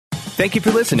Thank you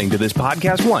for listening to this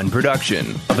Podcast One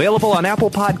production. Available on Apple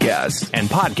Podcasts and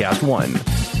Podcast One.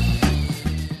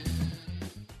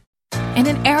 In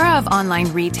an era of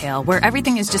online retail where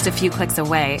everything is just a few clicks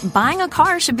away, buying a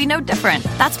car should be no different.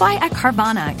 That's why at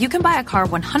Carvana, you can buy a car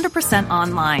 100%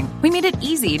 online. We made it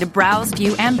easy to browse,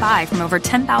 view, and buy from over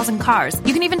 10,000 cars.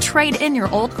 You can even trade in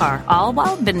your old car, all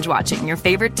while binge-watching your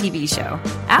favorite TV show.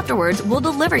 Afterwards, we'll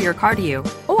deliver your car to you.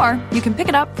 Or you can pick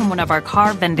it up from one of our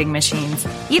car vending machines.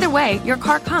 Either way, your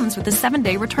car comes with a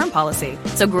 7-day return policy.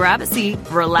 So grab a seat,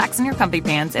 relax in your comfy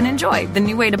pants, and enjoy the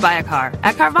new way to buy a car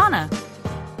at Carvana.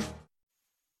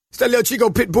 It's that little Chico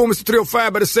Pitbull, Mr.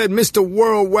 305, but it said Mr.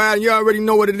 Worldwide, and you already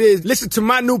know what it is. Listen to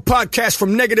my new podcast,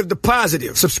 From Negative to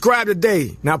Positive. Subscribe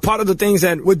today. Now, part of the things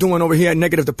that we're doing over here at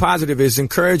Negative to Positive is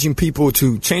encouraging people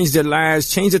to change their lives,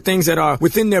 change the things that are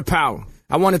within their power.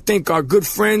 I want to thank our good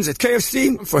friends at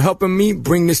KFC for helping me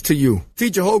bring this to you.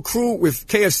 Feed your whole crew with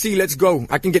KFC. Let's go.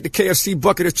 I can get the KFC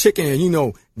bucket of chicken, and you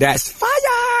know, that's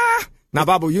fire. Now,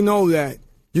 Babu, you know that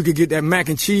you could get that mac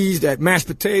and cheese, that mashed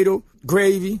potato,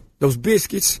 gravy, those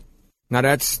biscuits. Now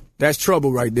that's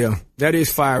trouble right there. That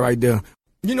is fire right there.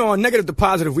 You know, on Negative to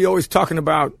Positive, we always talking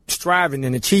about striving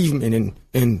and achievement,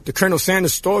 and the Colonel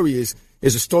Sanders story is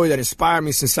a story that inspired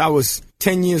me since I was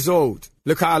 10 years old.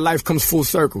 Look how life comes full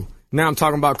circle. Now I'm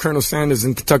talking about Colonel Sanders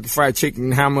and Kentucky Fried Chicken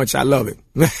and how much I love it.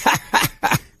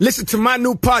 Listen to my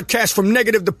new podcast, From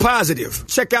Negative to Positive.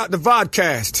 Check out the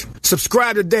vodcast.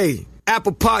 Subscribe today.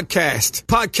 Apple Podcast,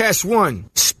 Podcast One,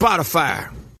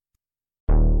 Spotify.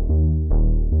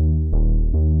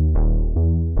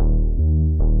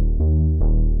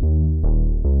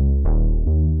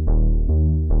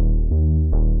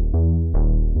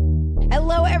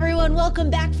 Hello, everyone. Welcome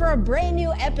back for a brand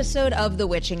new episode of The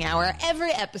Witching Hour.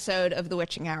 Every episode of The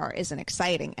Witching Hour is an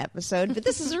exciting episode, but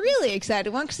this is a really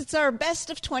exciting one because it's our best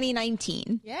of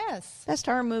 2019. Yes. Best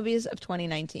horror movies of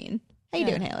 2019. How you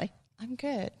doing, Haley? I'm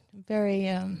good. Very,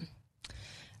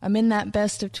 I'm in that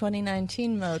best of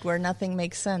 2019 mode where nothing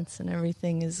makes sense and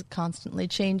everything is a constantly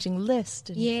changing list.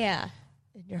 And Yeah.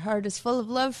 your heart is full of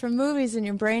love for movies and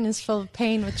your brain is full of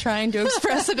pain with trying to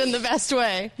express it in the best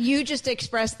way. You just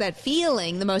expressed that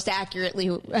feeling the most accurately,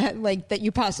 like, that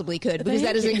you possibly could, because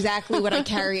that is exactly what I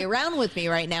carry around with me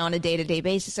right now on a day-to-day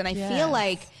basis. And I feel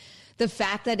like the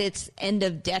fact that it's end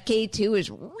of decade too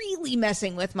is really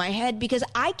messing with my head because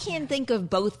I can't think of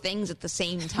both things at the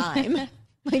same time.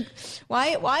 Like,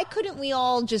 why couldn't we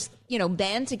all just,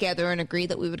 band together and agree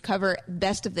that we would cover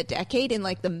best of the decade in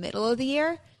like the middle of the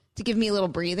year to give me a little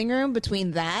breathing room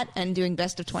between that and doing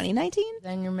best of 2019?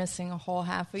 Then you're missing a whole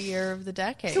half a year of the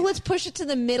decade. So let's push it to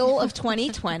the middle of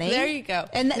 2020. There you go.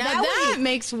 And now that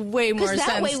makes way more sense to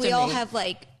me. That way we all have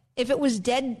like, if it was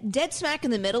dead smack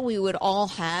in the middle, we would all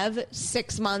have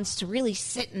 6 months to really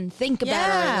sit and think about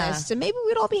our list, and maybe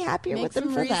we'd all be happier with them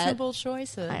for that. Reasonable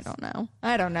choices. I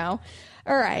don't know.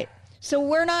 All right. So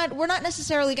we're not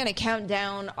necessarily going to count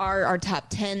down our top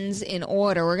 10s in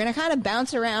order. We're going to kind of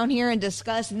bounce around here and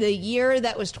discuss the year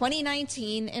that was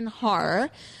 2019 in horror.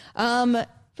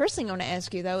 First thing I want to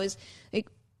ask you, though, is like,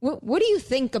 what do you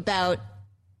think about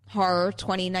horror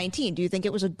 2019? Do you think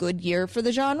it was a good year for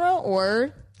the genre,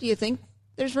 or do you think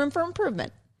there's room for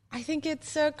improvement? I think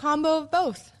it's a combo of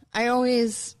both. I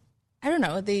don't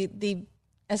know, the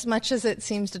as much as it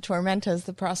seems to torment us,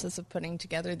 the process of putting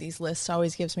together these lists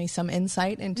always gives me some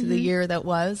insight into the year that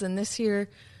was. And this year,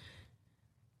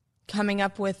 coming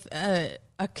up with a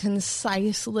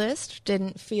concise list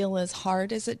didn't feel as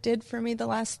hard as it did for me the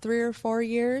last 3 or 4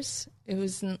 years. It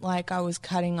wasn't like I was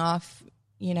cutting off,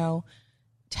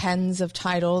 tens of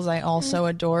titles I also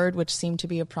adored, which seemed to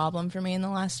be a problem for me in the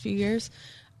last few years.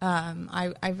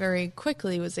 I very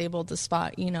quickly was able to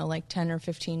spot, like 10 or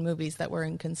 15 movies that were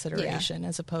in consideration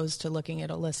as opposed to looking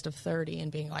at a list of 30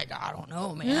 and being like, I don't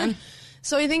know, man.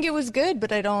 So I think it was good,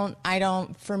 but I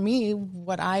don't, for me,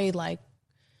 what I like,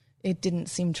 it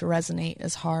didn't seem to resonate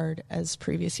as hard as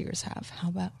previous years have. How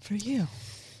about for you?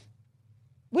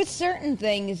 With certain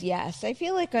things, yes. I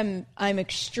feel like I'm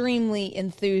extremely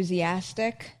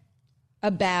enthusiastic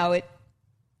about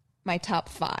my top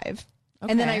 5.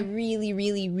 Okay. And then I really,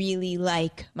 really, really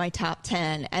like my top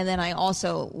 10. And then I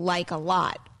also like a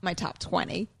lot my top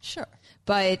 20. Sure.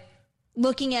 But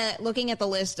looking at the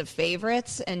list of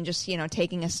favorites and just,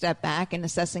 taking a step back and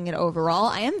assessing it overall,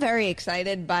 I am very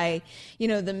excited by,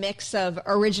 the mix of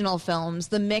original films,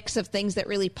 the mix of things that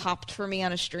really popped for me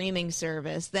on a streaming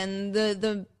service, then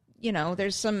the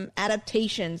there's some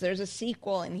adaptations. There's a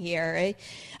sequel in here.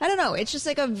 I don't know. It's just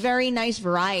like a very nice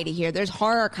variety here. There's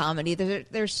horror comedy.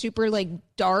 There's super like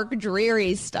dark,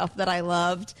 dreary stuff that I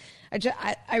loved.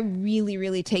 I really,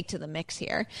 really take to the mix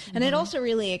here. And it also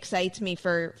really excites me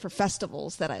for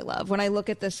festivals that I love. When I look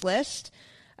at this list,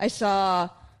 I saw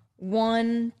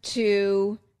 1,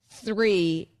 2,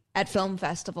 3 at film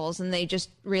festivals, and they just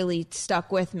really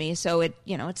stuck with me. So it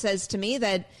says to me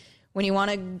that when you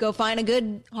want to go find a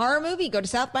good horror movie, go to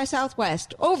South by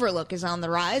Southwest. Overlook is on the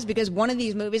rise, because one of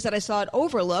these movies that I saw at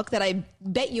Overlook that I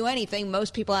bet you anything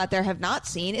most people out there have not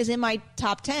seen is in my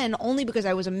top 10, only because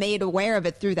I was made aware of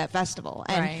it through that festival.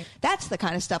 And that's the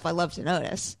kind of stuff I love to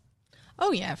notice.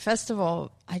 Oh, yeah.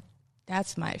 Festival.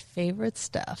 That's my favorite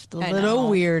stuff. The little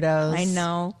weirdos. I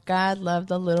know. God love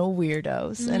the little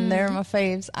weirdos. And they're my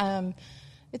faves.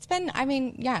 It's been,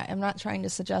 I'm not trying to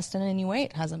suggest in any way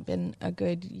it hasn't been a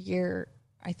good year.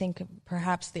 I think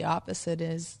perhaps the opposite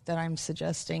is that I'm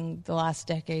suggesting the last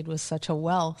decade was such a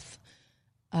wealth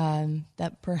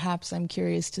that perhaps I'm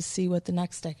curious to see what the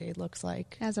next decade looks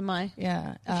like. As am I.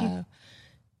 Yeah.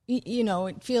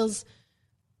 It feels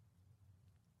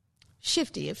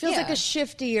shifty. It feels like a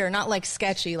shifty, or not like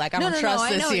sketchy, like I don't trust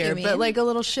this year, but like a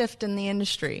little shift in the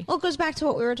industry. Well, it goes back to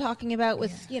what we were talking about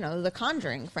with, the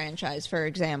Conjuring franchise, for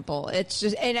example. It's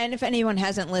just, and if anyone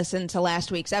hasn't listened to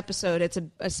last week's episode, it's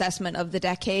an assessment of the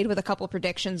decade with a couple of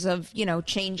predictions of,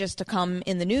 changes to come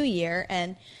in the new year.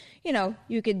 And,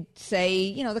 you could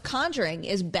say, The Conjuring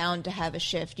is bound to have a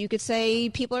shift. You could say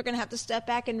people are going to have to step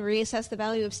back and reassess the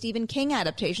value of Stephen King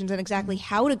adaptations and exactly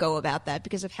how to go about that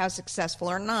because of how successful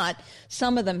or not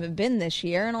some of them have been this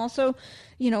year. And also,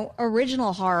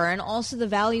 original horror, and also the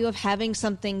value of having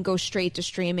something go straight to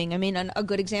streaming. I mean, a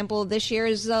good example of this year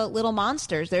is Little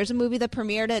Monsters. There's a movie that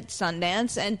premiered at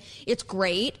Sundance, and it's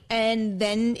great. And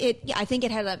then I think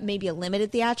it had maybe a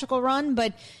limited theatrical run,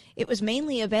 but it was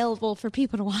mainly available for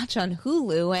people to watch on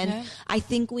Hulu. And I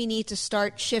think we need to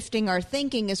start shifting our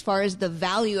thinking as far as the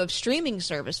value of streaming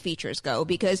service features go,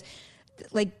 because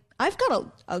I've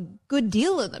got a good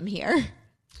deal of them here.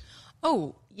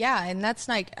 Oh, yeah. And that's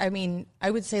like,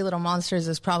 I would say Little Monsters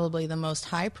is probably the most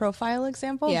high profile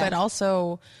example, but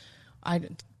also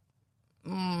I'm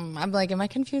like, am I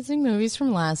confusing movies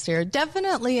from last year?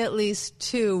 Definitely at least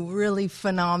 2 really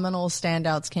phenomenal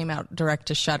standouts came out direct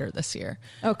to Shudder this year.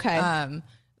 Okay.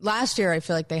 Last year, I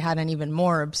feel like they had an even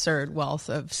more absurd wealth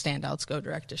of standouts go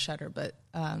direct to Shudder, but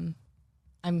I'm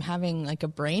having like a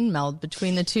brain meld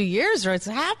between the 2 years, or it's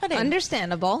happening.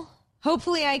 Understandable.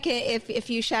 Hopefully I can, if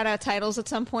you shout out titles at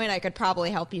some point, I could probably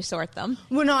help you sort them.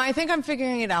 Well, no, I think I'm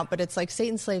figuring it out, but it's like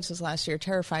Satan's Slaves was last year,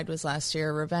 Terrified was last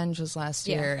year, Revenge was last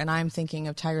year, and I'm thinking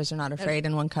of Tigers Are Not Afraid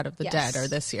and One Cut of the Dead are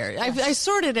this year. Yes. I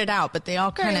sorted it out, but they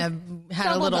all kind of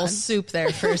had a little soup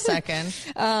there for a second.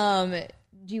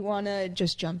 Do you want to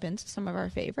just jump into some of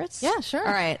our favorites? Yeah, sure.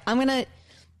 All right. I'm going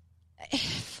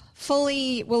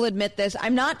to will admit this.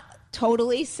 I'm not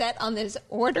totally set on this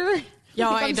order. Yo,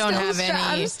 I don't have any.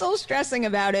 I'm still stressing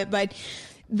about it, but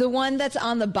the one that's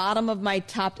on the bottom of my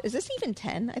top, is this even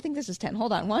 10? I think this is 10.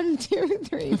 Hold on. 1, 2,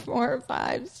 3, 4,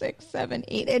 5, 6, 7,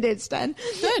 8. It is 10.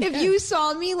 Good. You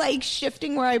saw me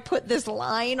shifting where I put this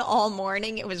line all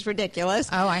morning, it was ridiculous.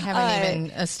 Oh, I haven't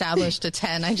even established a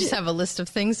 10. I just have a list of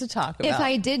things to talk about. If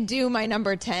I did do my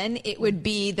number 10, it would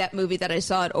be that movie that I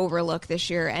saw at Overlook this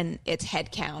year, and it's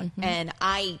Head Count. Mm-hmm. And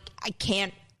I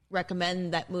can't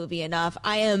recommend that movie enough.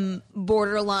 I am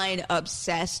borderline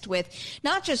obsessed with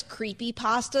not just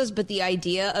creepypastas, but the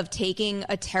idea of taking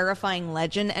a terrifying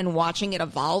legend and watching it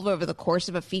evolve over the course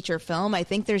of a feature film. I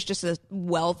think there's just a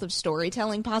wealth of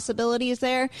storytelling possibilities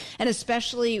there. And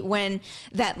especially when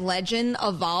that legend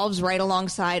evolves right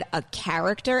alongside a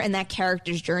character, and that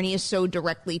character's journey is so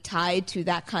directly tied to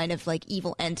that kind of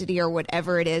evil entity or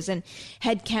whatever it is. And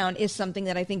Head Count is something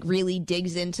that I think really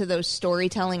digs into those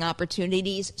storytelling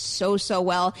opportunities so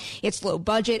well. It's low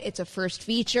budget. It's a first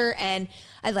feature. And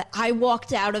I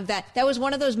walked out of that. That was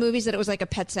one of those movies that it was like a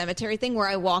Pet Sematary thing where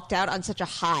I walked out on such a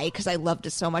high because I loved it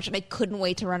so much and I couldn't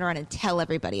wait to run around and tell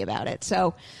everybody about it.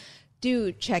 So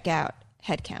do check out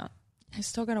Head Count. I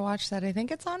still got to watch that. I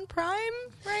think it's on Prime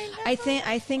right now.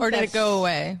 I think or did it go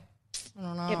away? I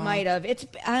don't know. It might have. It's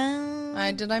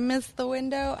did I miss the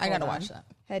window? I got to watch that.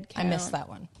 Head Count. I missed that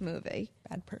one. Movie.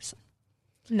 Bad person.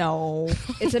 No,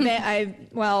 it's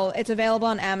it's available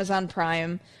on Amazon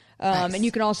Prime, nice. And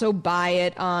you can also buy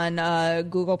it on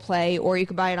Google Play, or you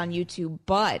can buy it on YouTube.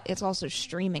 But it's also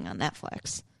streaming on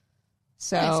Netflix.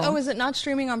 So, nice. Oh, is it not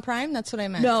streaming on Prime? That's what I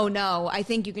meant. No. I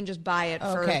think you can just buy it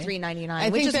for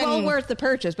 $3.99, which is well worth the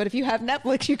purchase. But if you have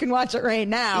Netflix, you can watch it right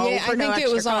now. Yeah, for I think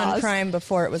it was cost. on Prime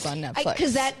before it was on Netflix.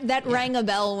 Because that rang a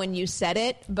bell when you said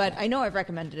it. But I know I've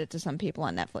recommended it to some people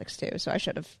on Netflix too, so I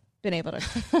should have been able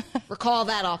to recall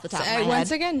that off the top of my head. Once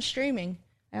again, streaming.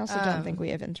 I also don't think we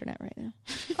have internet right now.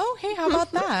 Oh, hey, how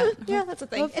about that? Yeah, that's a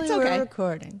thing. Hopefully It's okay. we're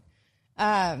recording.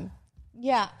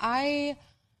 Yeah, I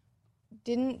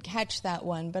didn't catch that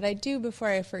one, but I do, before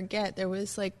I forget, there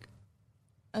was like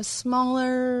a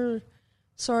smaller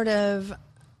sort of,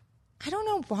 I don't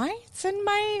know why it's in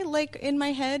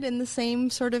my head in the same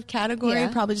sort of category,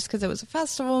 probably just because it was a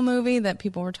festival movie that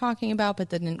people were talking about, but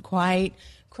didn't quite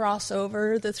cross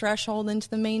over the threshold into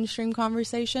the mainstream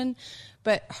conversation.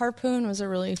 But Harpoon was a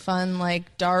really fun,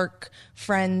 like, dark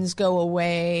friends go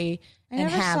away and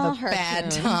have a bad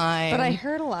time. But I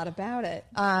heard a lot about it.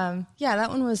 Yeah, that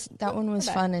one was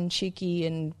fun and cheeky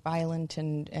and violent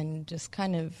and just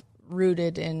kind of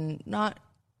rooted in not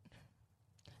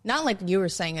like you were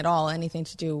saying at all, anything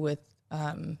to do with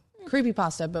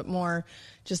creepypasta, but more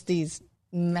just these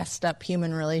messed up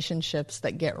human relationships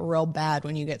that get real bad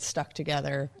when you get stuck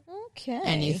together. Okay.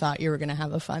 And you thought you were going to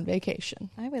have a fun vacation.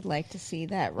 I would like to see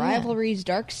that. Rivalries,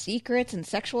 dark secrets, and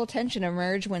sexual tension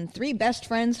emerge when three best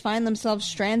friends find themselves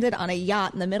stranded on a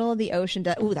yacht in the middle of the ocean.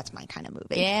 Ooh, that's my kind of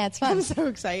movie. Yeah, it's fun. I'm so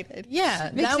excited.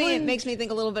 Yeah. It makes me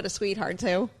think a little bit of Sweetheart,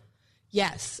 too.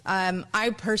 Yes.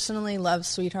 I personally love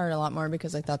Sweetheart a lot more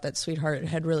because I thought that Sweetheart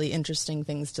had really interesting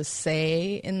things to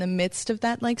say in the midst of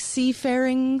that, like,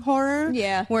 seafaring horror.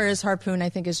 Yeah. Whereas Harpoon, I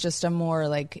think, is just a more,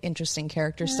 like, interesting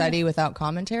character study without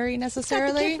commentary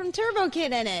necessarily. It's got the kid from Turbo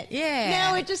Kid in it. Yeah.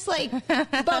 Now it just, like,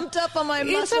 bumped up on my It's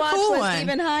a must-watch cool list one.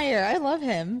 even higher. I love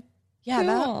him. Yeah,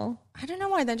 Cool. I don't know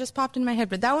why that just popped in my head,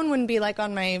 but that one wouldn't be, like,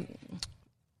 on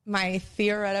my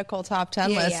theoretical top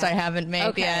 10 list. Yeah. I haven't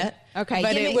made yet. Okay.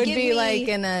 But it would be me, like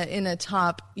in a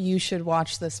top, you should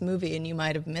watch this movie and you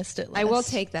might have missed it list. I will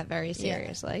take that very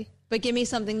seriously. But give me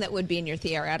something that would be in your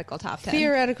theoretical top 10.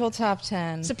 Theoretical top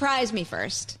 10. Surprise me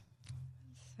first.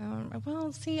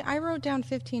 Well, see, I wrote down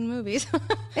 15 movies.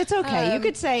 It's okay. You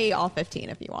could say all 15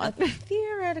 if you want.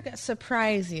 Theoretical,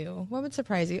 surprise you. What would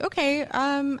surprise you? Okay.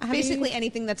 Basically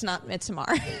anything that's not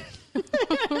Midsommar.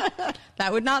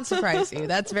 That would not surprise you.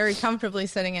 That's very comfortably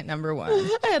sitting at number one.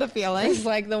 I had a feeling. It's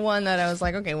like the one that I was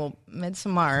like, okay, well,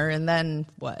 Midsommar, and then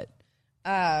what?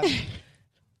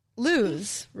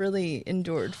 Lose really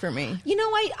endured for me. You know,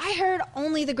 I heard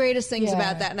only the greatest things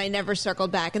about that, and I never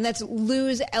circled back. And that's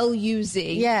Lose,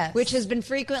 L-U-Z. Yes. Which has been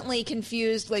frequently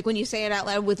confused, like when you say it out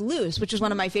loud, with Lose, which is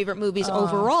one of my favorite movies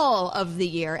overall of the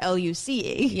year,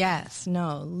 L-U-C-E. Yes,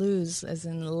 no, Lose as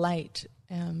in light.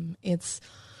 It's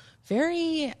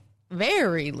very,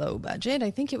 very low budget.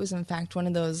 I think it was, in fact, one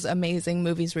of those amazing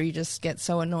movies where you just get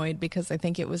so annoyed because I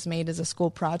think it was made as a school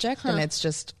project, and it's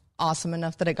just awesome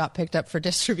enough that it got picked up for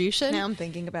distribution. Now I'm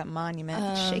thinking about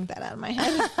Monument. Shake that out of my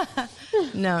head.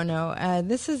 No.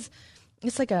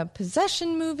 It's like a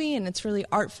possession movie, and it's really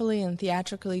artfully and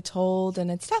theatrically told,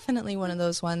 and it's definitely one of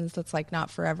those ones that's like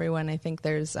not for everyone. I think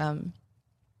there's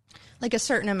like a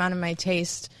certain amount of my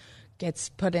taste gets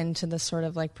put into the sort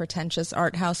of like pretentious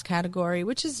art house category,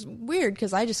 which is weird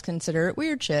because I just consider it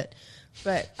weird shit.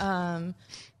 But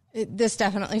this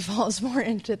definitely falls more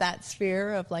into that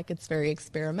sphere of like it's very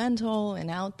experimental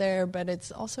and out there, but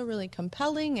it's also really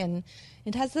compelling. And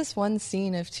it has this one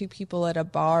scene of two people at a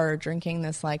bar drinking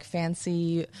this like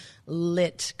fancy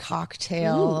lit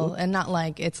cocktail. Ooh. And not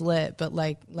like it's lit, but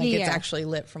like it's actually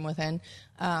lit from within.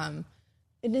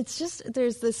 And it's just,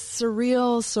 there's this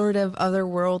surreal sort of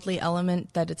otherworldly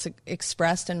element that it's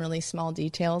expressed in really small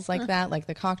details like that, like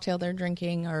the cocktail they're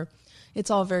drinking, or it's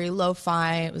all very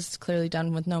lo-fi. It was clearly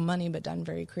done with no money, but done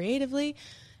very creatively.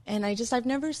 And I've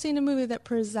never seen a movie that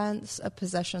presents a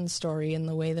possession story in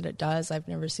the way that it does. I've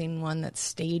never seen one that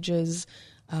stages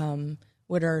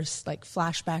what are like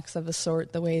flashbacks of a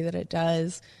sort the way that it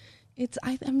does.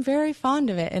 I'm very fond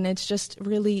of it, and it's just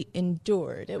really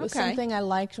endured. It was something I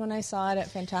liked when I saw it at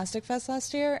Fantastic Fest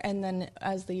last year, and then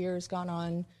as the year's gone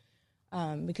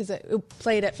on, because it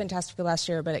played at Fantastic last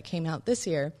year, but it came out this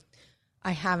year,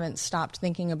 I haven't stopped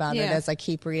thinking about it as I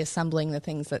keep reassembling the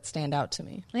things that stand out to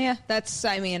me. Yeah,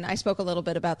 I spoke a little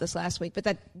bit about this last week, but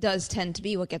that does tend to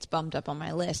be what gets bumped up on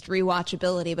my list.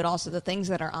 Rewatchability, but also the things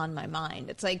that are on my mind.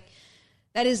 It's like,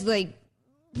 that is like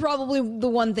probably the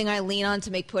one thing I lean on to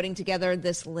make putting together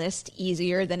this list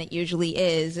easier than it usually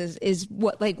is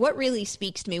what really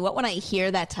speaks to me. What, when I hear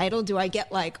that title, do I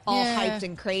get like all hyped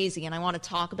and crazy and I want to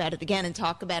talk about it again and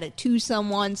talk about it to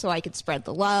someone so I could spread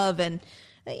the love? And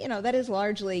you know, that is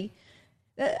largely,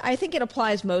 I think it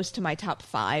applies most to my top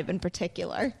 5 in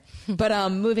particular.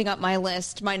 But moving up my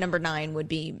list, my number 9 would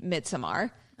be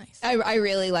Midsommar. Nice. I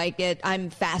really like it. I'm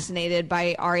fascinated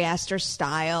by Ari Aster's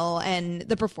style, and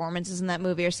the performances in that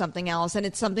movie are something else. And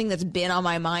it's something that's been on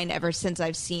my mind ever since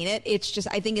I've seen it. It's just,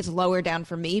 I think it's lower down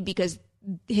for me because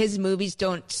his movies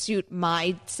don't suit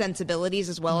my sensibilities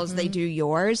as well as they do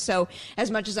yours. So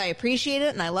as much as I appreciate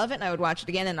it and I love it and I would watch it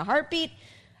again in a heartbeat,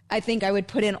 I think I would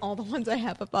put in all the ones I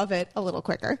have above it a little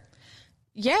quicker.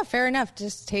 Yeah, fair enough.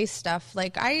 Just taste stuff.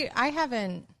 Like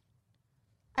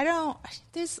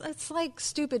it's like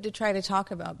stupid to try to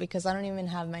talk about because I don't even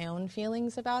have my own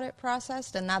feelings about it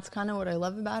processed. And that's kind of what I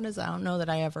love about it is I don't know that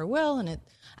I ever will. And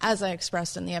as I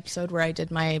expressed in the episode where I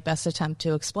did my best attempt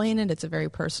to explain it, it's a very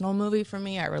personal movie for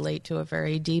me. I relate to it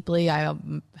very deeply. I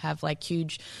have like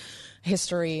huge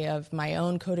history of my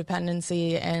own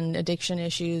codependency and addiction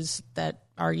issues that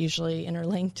are usually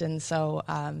interlinked. And so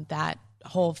that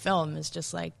whole film is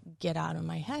just like, get out of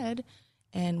my head.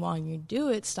 And while you do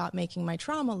it, stop making my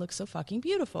trauma look so fucking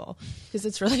beautiful because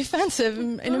it's really offensive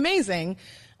and amazing.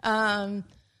 So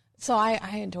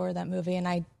I adore that movie, and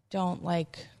I don't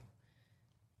like.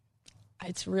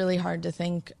 It's really hard to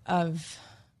think of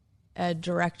a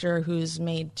director who's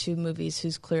made 2 movies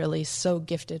who's clearly so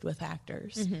gifted with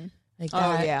actors. Mm-hmm. Like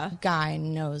that guy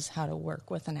knows how to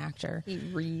work with an actor. He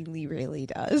really, really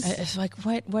does. It's like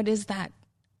what is that?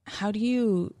 How do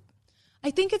you? I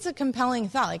think it's a compelling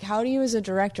thought. Like, how do you as a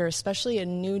director, especially a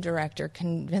new director,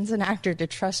 convince an actor to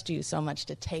trust you so much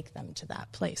to take them to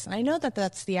that place? And I know that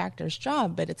that's the actor's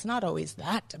job, but it's not always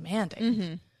that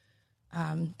demanding.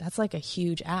 Mm-hmm. That's like a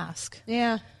huge ask.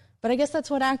 Yeah. But I guess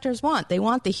that's what actors want. They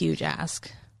want the huge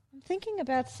ask. I'm thinking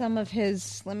about some of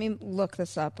his, let me look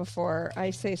this up before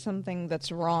I say something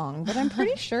that's wrong, but I'm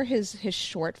pretty sure his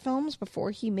short films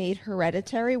before he made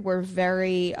Hereditary were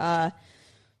very...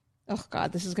 oh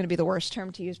God, this is going to be the worst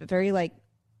term to use, but very like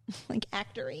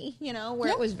actor-y, where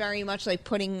it was very much like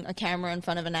putting a camera in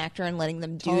front of an actor and letting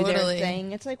them do their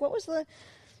thing. It's like, was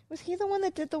he the one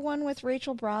that did the one with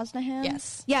Rachel Brosnahan?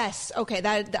 Yes. Okay.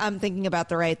 That I'm thinking about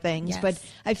the right things, yes. But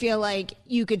I feel like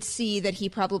you could see that he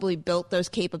probably built those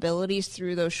capabilities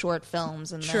through those short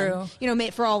films. And true.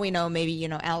 Then, for all we know, maybe,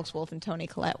 Alex Wolff and Toni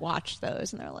Collette watched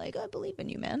those and they're like, I believe in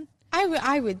you, man.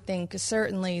 I would think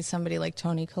certainly somebody like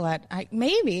Toni Collette,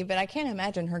 maybe, but I can't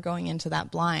imagine her going into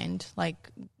that blind. Like,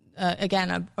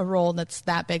 again, a role that's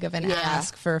that big of an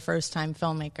ask for a first-time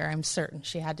filmmaker. I'm certain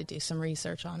she had to do some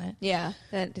research on it. Yeah,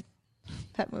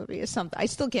 that movie is something. I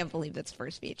still can't believe that's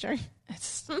first feature.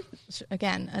 It's,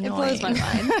 again, annoying. It blows my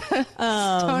mind.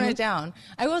 Tone it down.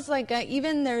 I was like,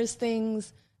 even there's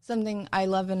something I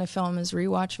love in a film is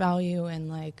rewatch value, and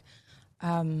like,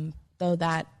 though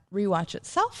that rewatch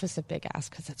itself is a big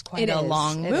ask because it's quite a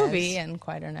long movie and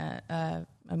quite an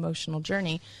emotional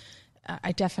journey.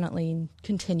 I definitely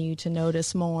continue to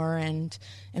notice more and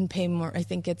pay more. I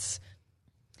think it's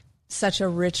such a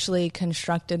richly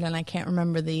constructed, and I can't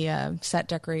remember the set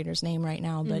decorator's name right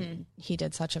now, but he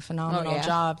did such a phenomenal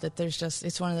job that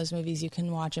it's one of those movies you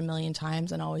can watch a million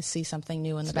times and always see something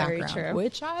new in the background,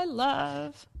 which I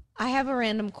love. I have a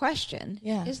random question.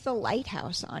 Yeah. Is The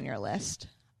Lighthouse on your list?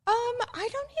 I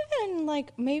don't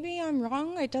even maybe I'm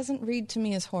wrong. It doesn't read to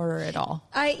me as horror at all.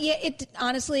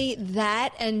 Honestly,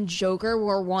 that and Joker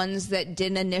were ones that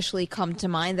didn't initially come to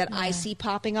mind that I see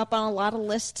popping up on a lot of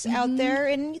lists out there.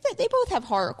 And they both have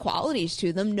horror qualities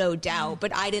to them, no doubt,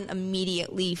 but I didn't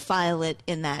immediately file it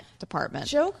in that department.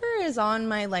 Joker is on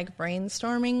my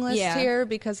brainstorming list here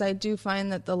because I do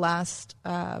find that the last,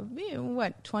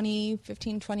 20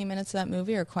 minutes of that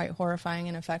movie are quite horrifying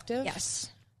and effective. Yes.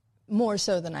 More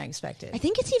so than I expected. I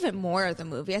think it's even more of the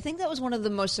movie. I think that was one of the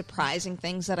most surprising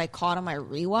things that I caught on my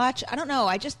rewatch. I don't know.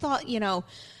 I just thought, I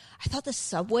thought the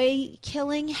subway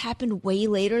killing happened way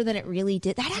later than it really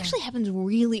did. That actually happens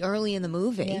really early in the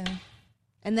movie. Yeah.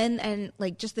 And then,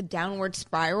 just the downward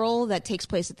spiral that takes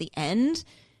place at the end,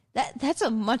 that's a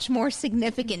much more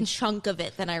significant chunk of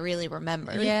it than I really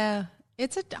remembered. Yeah.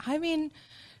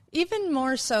 Even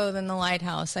more so than The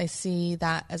Lighthouse, I see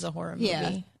that as a horror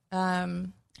movie. Yeah.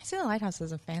 I see The Lighthouse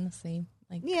as a fantasy,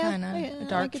 kind of a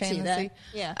dark fantasy.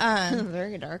 Yeah,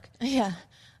 very dark. Yeah,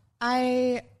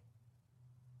 I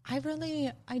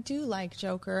do like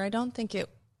Joker. I don't think it.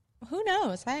 Who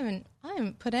knows? I haven't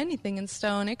put anything in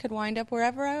stone. It could wind up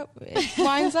wherever it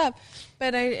winds up.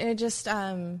 But I just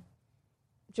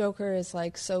Joker is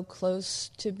so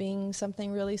close to being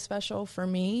something really special for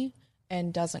me,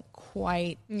 and doesn't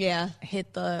quite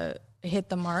hit the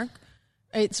mark.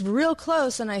 It's real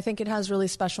close, and I think it has really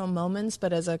special moments,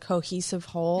 but as a cohesive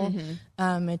whole,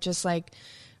 it just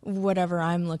whatever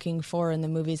I'm looking for in the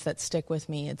movies that stick with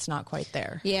me, it's not quite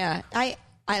there. Yeah. I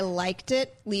I liked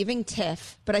it leaving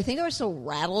TIFF, but I think I was so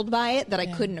rattled by it that I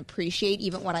couldn't appreciate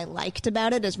even what I liked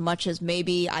about it as much as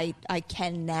maybe I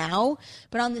can now.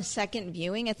 But on the second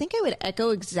viewing, I think I would echo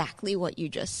exactly what you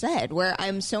just said, where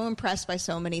I'm so impressed by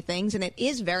so many things, and it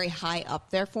is very high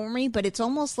up there for me, but it's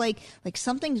almost like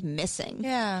something's missing.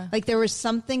 Yeah. Like there was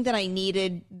something that I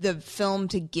needed the film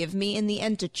to give me in the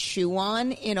end to chew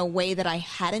on in a way that I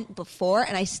hadn't before,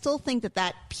 and I still think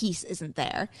that piece isn't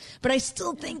there. But I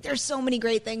still think there's so many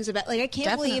great things about, like, I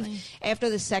can't believe after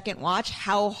the second watch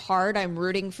how hard I'm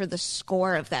rooting for the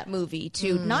score of that movie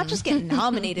to not just get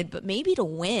nominated, but maybe to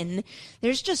win.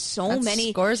 There's just so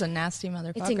many. Score's a nasty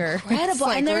motherfucker. It's incredible. It's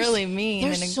like and there's really mean.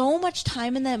 There's so much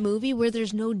time in that movie where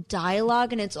there's no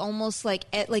dialogue, and it's almost like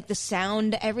the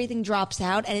sound, everything drops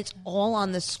out, and it's all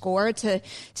on the score to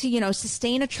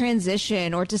sustain a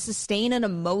transition or to sustain an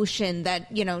emotion that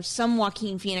some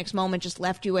Joaquin Phoenix moment just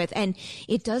left you with, and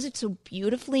it does it so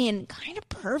beautifully and kind of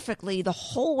perfectly the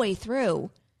whole way through.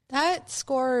 That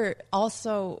score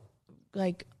also,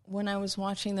 like, when I was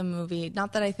watching the movie,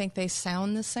 not that I think they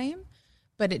sound the same,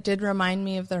 but it did remind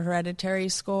me of the Hereditary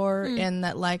score, in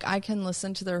that, like, I can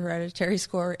listen to the Hereditary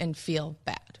score and feel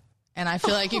bad. And I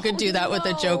feel like you could do that with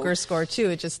the Joker score too.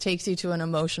 It just takes you to an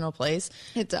emotional place.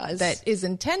 It does. That is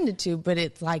intended to, but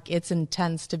it's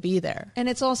intense to be there. And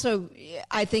it's also,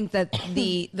 I think that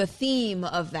the theme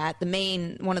of that,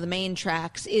 one of the main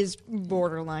tracks, is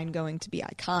borderline going to be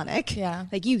iconic. Yeah.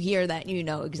 Like, you hear that and you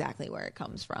know exactly where it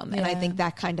comes from. And I think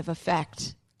that kind of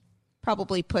effect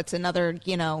probably puts another,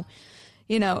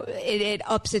 it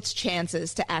ups its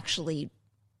chances to actually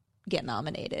get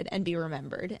nominated and be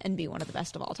remembered and be one of the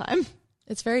best of all time.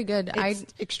 It's very good.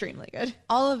 It's extremely good.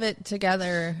 All of it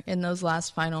together in those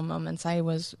last final moments, I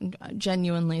was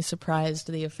genuinely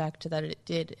surprised the effect that it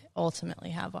did ultimately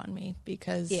have on me,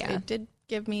 because it did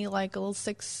give me like a little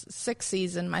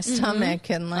sixies in my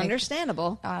stomach, and like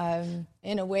understandable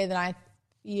in a way that I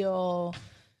feel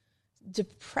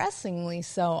depressingly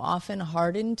so often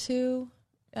hardened to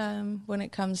when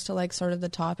it comes to like sort of the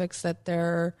topics that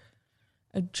they're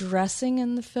addressing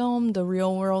in the film. The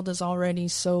real world is already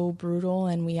so brutal,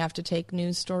 and we have to take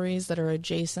news stories that are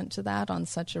adjacent to that on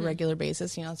such a regular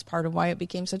basis. It's part of why it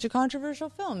became such a controversial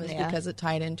film, is because it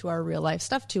tied into our real life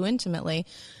stuff too intimately.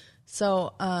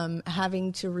 So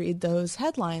having to read those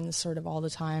headlines sort of all the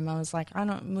time, I was like,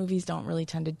 movies don't really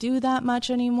tend to do that much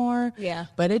anymore. Yeah.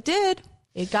 But it did.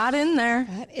 It got in there.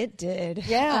 It did.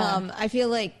 Yeah. I feel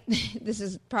like this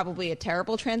is probably a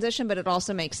terrible transition, but it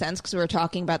also makes sense because we were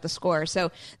talking about the score.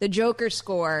 So the Joker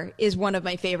score is one of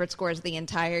my favorite scores of the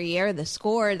entire year. The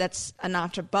score that's a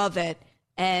notch above it,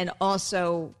 and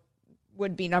also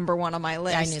would be number one on my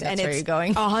list. I knew that's where you're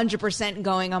going. 100%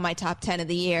 going on my top 10 of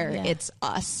the year. Yeah. It's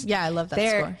Us. Yeah, I love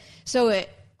that score. So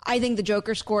I think the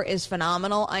Joker score is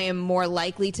phenomenal. I am more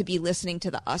likely to be listening to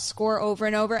the Us score over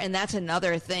and over, and that's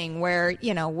another thing where,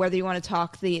 whether you want to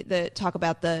talk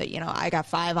about the I Got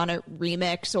Five on It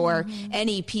remix or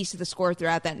any piece of the score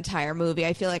throughout that entire movie,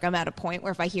 I feel like I'm at a point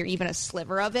where if I hear even a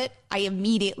sliver of it, I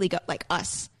immediately go like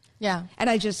Us. Yeah. And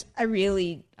I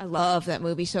love that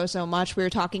movie so much. We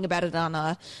were talking about it on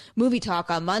a movie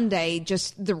talk on Monday,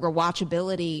 just the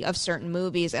rewatchability of certain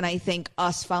movies. And I think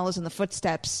Us follows in the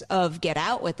footsteps of Get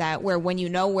Out with that, where when you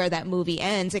know where that movie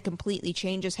ends, it completely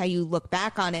changes how you look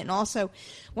back on it. And also,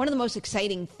 one of the most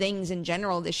exciting things in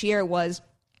general this year was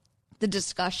the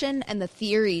discussion and the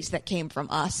theories that came from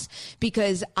Us,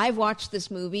 because I've watched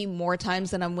this movie more times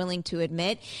than I'm willing to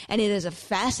admit, and it is a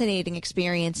fascinating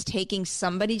experience taking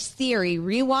somebody's theory,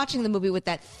 rewatching the movie with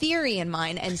that theory in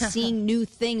mind, and seeing new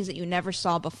things that you never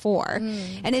saw before.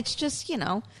 And it's just,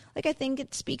 like, I think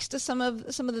it speaks to some of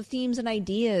the themes and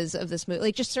ideas of this movie,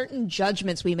 like just certain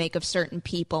judgments we make of certain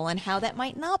people and how that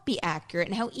might not be accurate,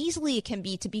 and how easily it can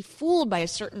be to be fooled by a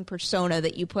certain persona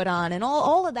that you put on, and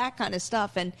all of that kind of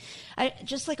stuff. And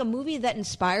just like a movie that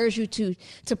inspires you to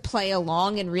play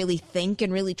along and really think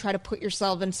and really try to put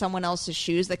yourself in someone else's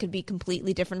shoes that could be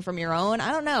completely different from your own.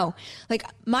 I don't know. Like,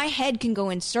 my head can go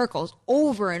in circles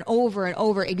over and over and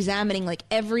over, examining like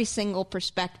every single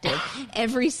perspective,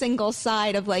 every single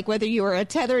side of like whether you are a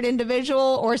tethered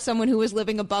individual or someone who was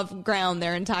living above ground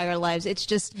their entire lives. It's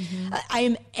just, I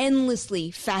am endlessly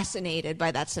fascinated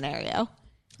by that scenario.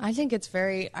 I think it's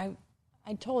very,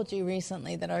 I told you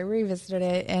recently that I revisited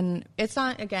it, and it's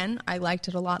not, again, I liked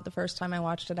it a lot the first time I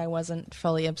watched it. I wasn't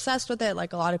fully obsessed with it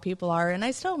like a lot of people are, and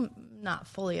I still not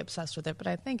fully obsessed with it, but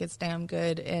I think it's damn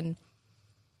good. And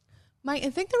I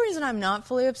think the reason I'm not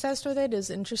fully obsessed with it is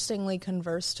interestingly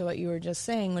converse to what you were just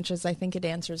saying, which is I think it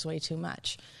answers way too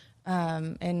much.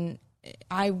 And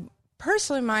I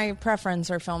personally, my preference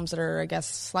are films that are, I guess,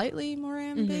 slightly more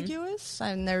ambiguous.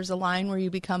 And there's a line where you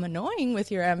become annoying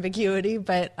with your ambiguity,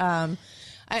 but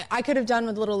I could have done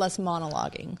with a little less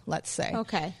monologuing, let's say.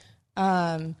 Okay.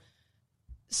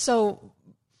 So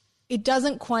it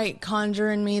doesn't quite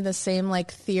conjure in me the same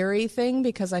like theory thing,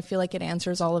 because I feel like it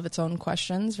answers all of its own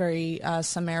questions very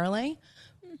summarily.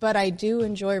 But I do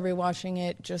enjoy rewatching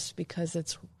it just because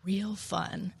it's real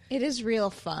fun. It is real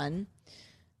fun.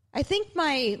 I think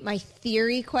my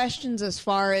theory questions as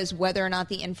far as whether or not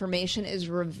the information is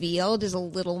revealed is a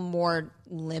little more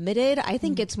limited. I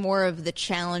think it's more of the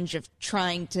challenge of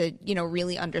trying to,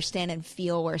 really understand and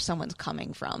feel where someone's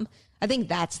coming from. I think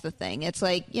that's the thing. It's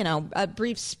like, a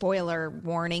brief spoiler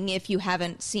warning if you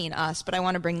haven't seen Us, but I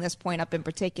want to bring this point up in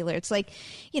particular. It's like,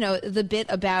 the bit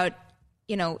about,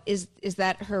 is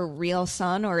that her real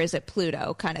son or is it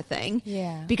Pluto kind of thing?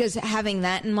 Yeah. Because having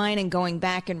that in mind and going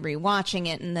back and rewatching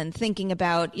it and then thinking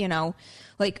about,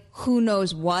 like who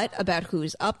knows what about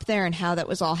who's up there and how that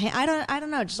was all. I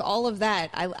don't know. Just all of that.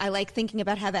 I like thinking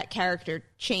about how that character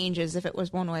changes if it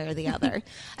was one way or the other.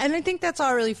 And I think that's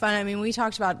all really fun. I mean, we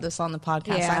talked about this on the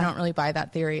podcast. Yeah. I don't really buy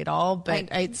that theory at all, but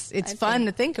it's fun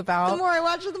to think about. The more I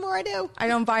watch it, the more I do. I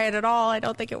don't buy it at all. I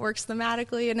don't think it works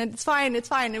thematically, and it's fine. It's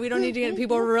fine. We don't need to get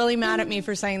people really mad at me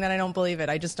for saying that I don't believe it.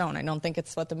 I just don't. I don't think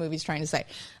it's what the movie's trying to say.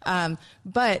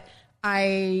 But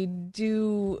I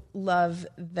do love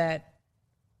that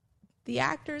the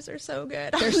actors are so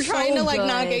good. They're I'm trying to so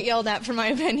not good. get yelled at for my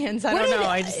opinions. I don't know.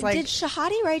 I just did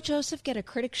Shahadi Wright Joseph get a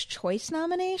Critics' Choice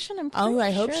nomination?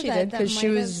 I hope she did, because she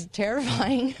was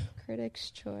terrifying. Critics'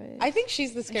 Choice. I think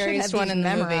she's the scariest one one in the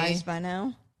movie. Memorized by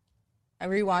now. I'm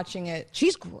rewatching it.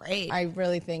 She's great. I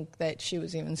really think that she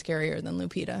was even scarier than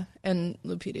Lupita, and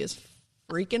Lupita is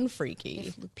freaking freaky.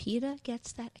 If Lupita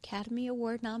gets that Academy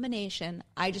Award nomination,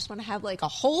 I just want to have like a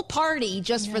whole party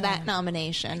just for that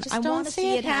nomination. I want to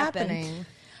see it happen.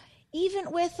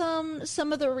 Even with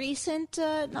some of the recent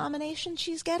nominations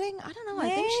she's getting, I don't know. I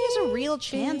think she has a real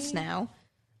chance now.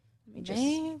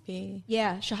 Maybe.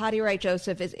 Yeah, Shahadi Wright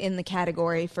Joseph is in the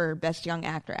category for Best Young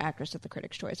Actor, Actress at the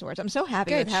Critics' Choice Awards. I'm so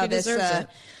happy with how she this. Deserves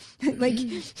it. Like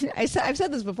I've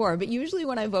said this before, but usually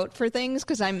when I vote for things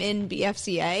because I'm in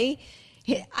BFCA,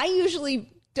 I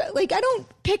usually I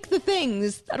don't pick the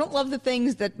things. I don't love the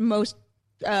things that most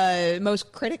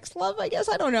critics love, I guess.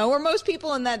 I don't know. Or most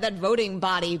people in that voting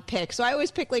body pick. So I always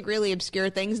pick like really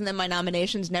obscure things and then my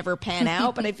nominations never pan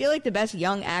out. But I feel like the Best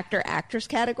Young Actor, Actress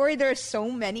category, there are so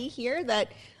many here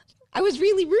that I was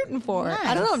really rooting for. Nice.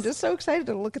 I don't know. I'm just so excited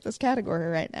to look at this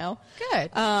category right now.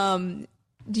 Good.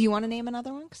 Do you want to name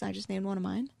another one? Because I just named one of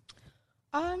mine.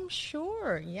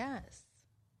 Sure. Yes.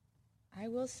 I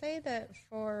will say that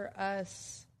for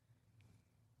Us,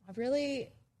 I really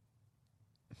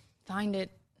find it,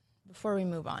 before we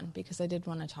move on, because I did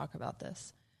want to talk about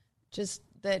this, just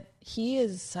that he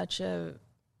is such a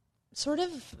sort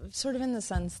of in the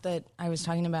sense that I was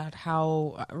talking about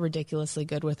how ridiculously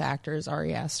good with actors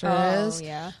Ari Aster is.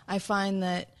 Yeah. I find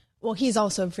that, well, he's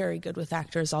also very good with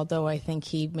actors, although I think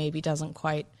he maybe doesn't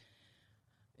quite,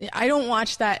 I don't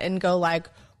watch that and go like,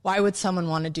 why would someone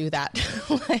want to do that?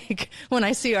 Like when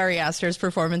I see Ari Aster's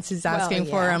performance he's asking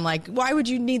for, I'm like, why would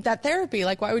you need that therapy?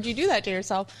 Like, why would you do that to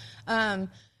yourself?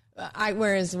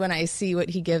 Whereas when I see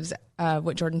what he gives,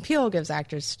 what Jordan Peele gives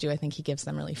actors to do, I think he gives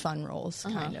them really fun roles,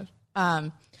 kind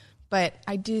of. But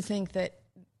I do think that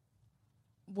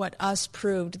what Us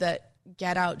proved that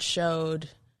Get Out showed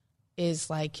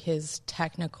is like his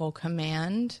technical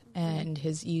command and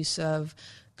his use of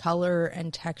color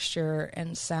and texture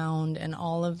and sound and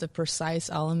all of the precise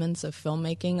elements of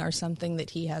filmmaking are something that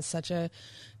he has such a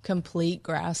complete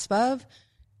grasp of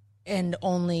and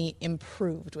only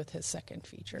improved with his second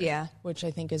feature. Yeah. Which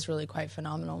I think is really quite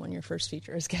phenomenal when your first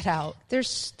feature is Get Out.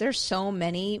 There's so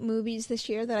many movies this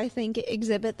year that I think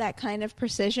exhibit that kind of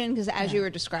precision, because as you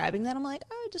were describing that, I'm like,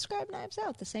 oh, describe Knives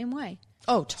Out the same way.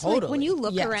 Oh, totally. So like when you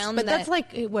look around, but that's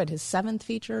like what, his seventh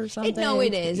feature or something?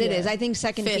 It is. It is. I think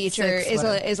second Fifth, feature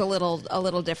sixth, is a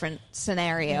little different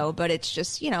scenario, but it's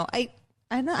just, I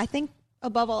don't know. I think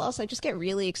above all else, I just get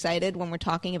really excited when we're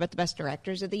talking about the best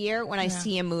directors of the year when I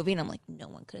see a movie and I'm like, no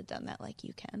one could have done that like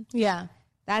you can. Yeah.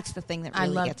 That's the thing that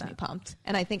really gets me pumped.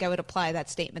 And I think I would apply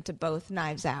that statement to both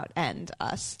Knives Out and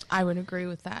Us. I would agree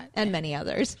with that. And many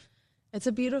others. It's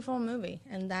a beautiful movie.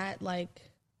 And that,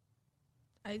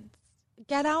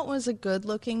 Get Out was a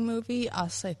good-looking movie.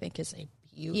 Us, I think, is a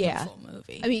beautiful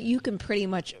movie. I mean, you can pretty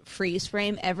much freeze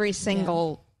frame every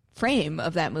single frame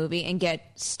of that movie and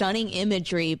get stunning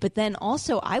imagery, but then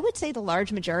also I would say the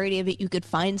large majority of it you could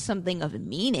find something of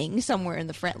meaning somewhere in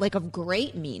the front, like of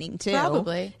great meaning too.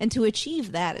 Probably. And to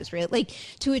achieve that is really like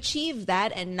to achieve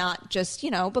that and not just,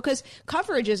 because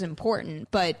coverage is important,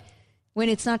 but when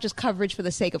it's not just coverage for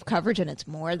the sake of coverage and it's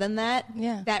more than that,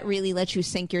 that really lets you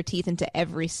sink your teeth into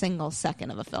every single second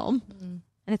of a film.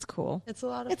 And it's cool. It's a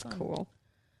lot of fun. It's cool.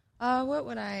 What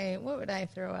would I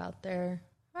throw out there?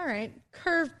 All right,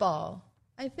 Curveball.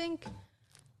 I think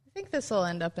this will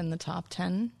end up in the top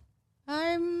 10.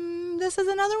 This is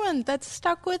another one that's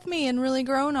stuck with me and really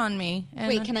grown on me. And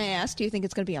wait, can I ask? Do you think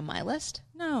it's going to be on my list?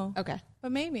 No. Okay,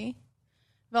 but maybe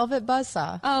Velvet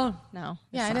Buzzsaw. Oh no.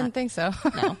 Yeah, I didn't think so.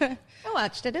 No, I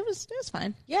watched it. It was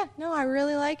fine. Yeah, no, I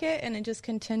really like it, and it just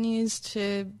continues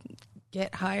to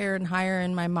get higher and higher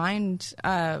in my mind.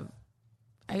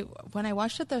 When I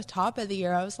watched it at the top of the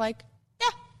year, I was like, yeah,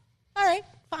 all right,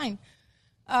 fine.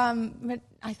 But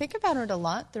I think about it a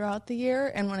lot throughout the year,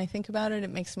 and when I think about it, it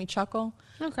makes me chuckle.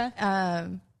 Okay.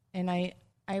 And I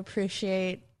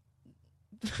appreciate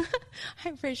I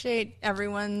appreciate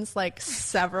everyone's like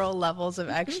several levels of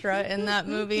extra in that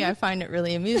movie. I find it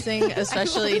really amusing,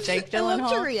 especially Jake Gyllenhaal. I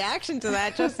loved your reaction to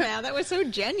that just now. That was so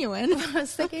genuine. I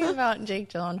was thinking about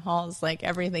Jake Gyllenhaal's like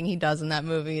everything he does in that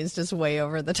movie is just way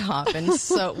over the top and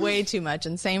so way too much.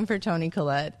 And same for Toni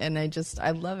Collette. And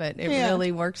I love it. It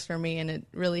really works for me, and it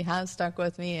really has stuck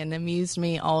with me and amused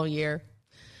me all year.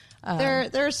 There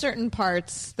are certain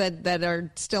parts that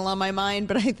are still on my mind,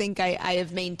 but I think I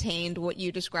have maintained what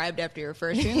you described after your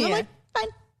first viewing. I'm like, fine.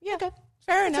 Yeah, okay.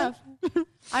 Fair enough.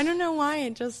 I don't know why.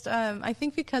 It just, I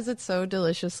think because it's so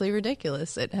deliciously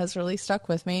ridiculous, it has really stuck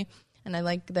with me. And I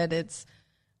like that it's,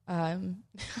 I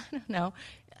don't know,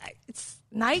 it's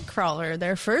Nightcrawler.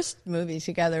 Their first movie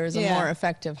together is a more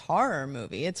effective horror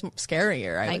movie. It's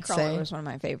scarier, I would say. Nightcrawler was one of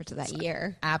my favorites of that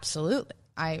year. Absolutely.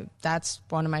 That's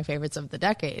one of my favorites of the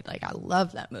decade. Like, I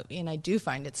love that movie, and I do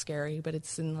find it scary, but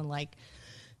it's in the like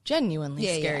genuinely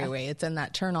scary way. It's in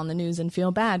that turn on the news and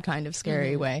feel bad kind of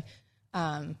scary way.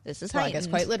 This is I guess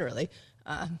quite literally.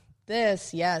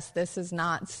 This is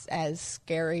not as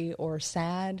scary or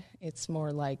sad. It's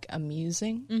more like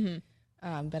amusing.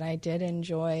 But I did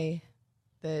enjoy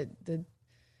the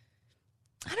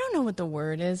I don't know what the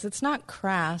word is. It's not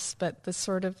crass, but the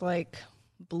sort of like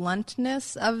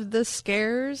bluntness of the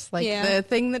scares, like the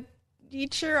thing that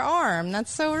eats your arm.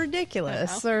 That's so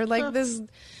ridiculous. Or like this,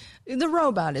 the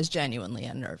robot is genuinely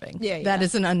unnerving. That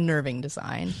is an unnerving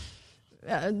design.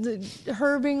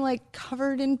 Her being like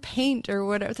covered in paint or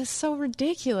whatever. That's so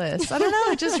ridiculous. I don't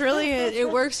know. It just really, it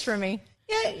works for me.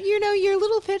 Yeah, your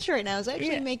little pitch right now is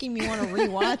actually making me want to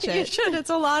rewatch it. You should. It's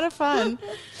a lot of fun.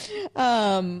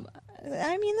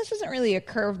 I mean, this isn't really a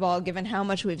curveball given how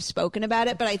much we've spoken about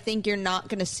it, but I think you're not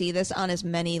going to see this on as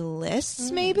many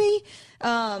lists, maybe.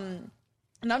 And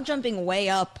I'm jumping way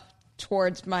up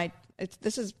towards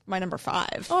this is my number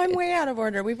 5. Oh, I'm way out of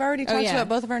order. We've already talked about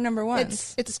both of our number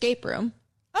ones. It's Escape Room.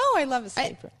 Oh, I love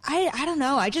Escape Room. I don't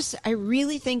know. I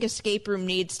really think Escape Room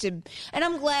needs to, and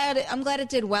I'm glad it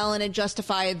did well and it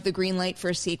justified the green light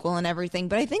for a sequel and everything.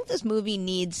 But I think this movie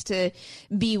needs to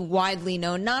be widely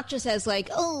known, not just as like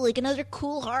another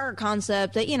cool horror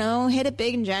concept that hit it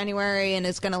big in January and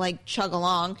is gonna like chug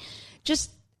along.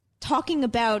 Just talking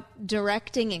about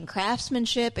directing and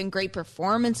craftsmanship and great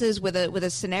performances with a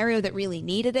scenario that really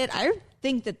needed it. I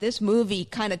think that this movie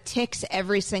kind of ticks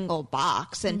every single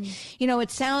box. And, it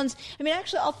sounds,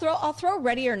 actually I'll throw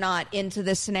Ready or Not into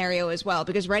this scenario as well,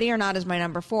 because Ready or Not is my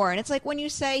number 4. And it's like when you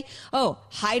say,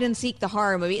 hide and seek the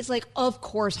horror movie, it's like, of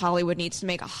course Hollywood needs to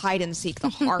make a hide and seek the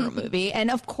horror movie. And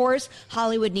of course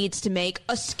Hollywood needs to make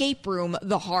Escape Room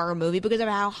the horror movie because of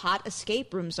how hot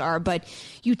escape rooms are. But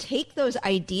you take those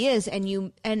ideas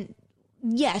and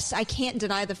yes, I can't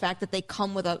deny the fact that they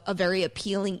come with a very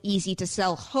appealing, easy to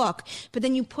sell hook, but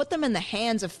then you put them in the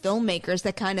hands of filmmakers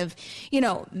that kind of,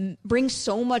 bring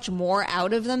so much more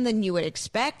out of them than you would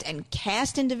expect and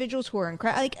cast individuals who are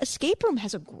incredible. Like Escape Room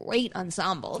has a great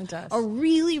ensemble. It does. A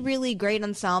really, really great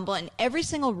ensemble, and every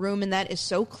single room in that is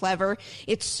so clever.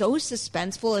 It's so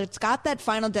suspenseful. It's got that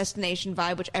Final Destination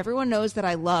vibe, which everyone knows that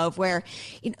I love, where,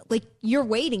 you're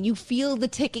waiting. You feel the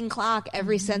ticking clock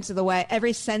every sense of the way,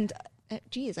 every cent.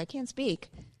 Geez, I can't speak.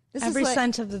 Every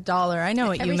cent of the dollar. I know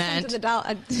what you meant. Every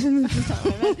cent of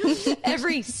the dollar.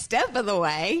 Every step of the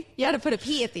way. You had to put a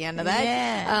P at the end of that.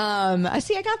 Yeah.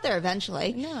 I got there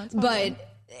eventually. No, it's but,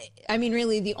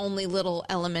 really, the only little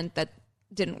element that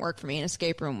didn't work for me in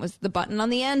Escape Room was the button on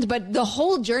the end, but the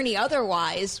whole journey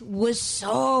otherwise was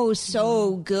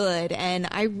so good, and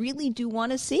I really do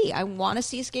want to see. I want to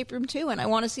see Escape Room 2, and I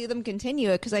want to see them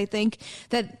continue it, because I think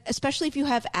that especially if you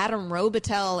have Adam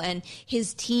Robitel and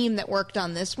his team that worked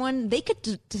on this one, they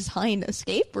could design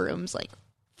escape rooms like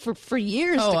for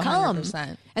years to come.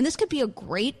 100%. And this could be a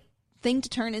great thing to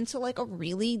turn into like a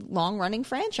really long-running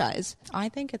franchise. I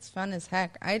think it's fun as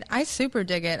heck. I super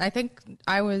dig it. I think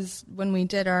when we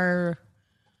did our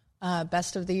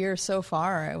best of the year so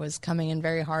far, I was coming in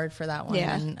very hard for that one.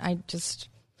 Yeah. And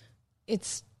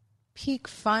it's peak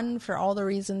fun for all the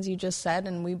reasons you just said.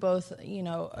 And we both,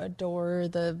 adore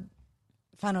the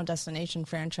Final Destination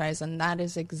franchise. And that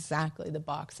is exactly the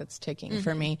box that's ticking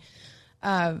for me.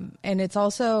 And it's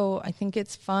also, I think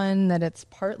it's fun that it's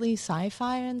partly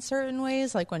sci-fi in certain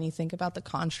ways. Like when you think about the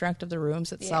construct of the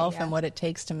rooms itself and what it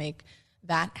takes to make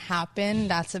that happen,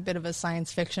 that's a bit of a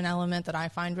science fiction element that I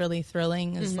find really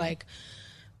thrilling, is like,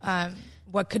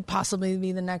 what could possibly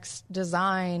be the next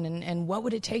design, and what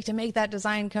would it take to make that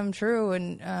design come true?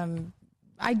 And,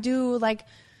 I do like,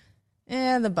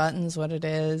 the button's what it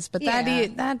is, but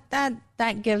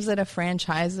that gives it a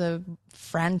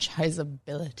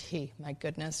franchisability. My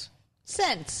goodness.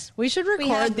 Sense. We should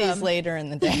record these later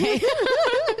in the day.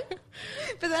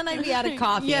 But then I'd be out of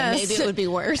coffee, and maybe it would be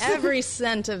worse. Every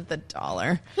cent of the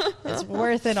dollar is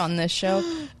worth it on this show.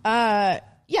 I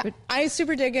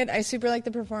super dig it. I super like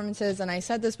the performances, and I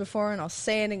said this before, and I'll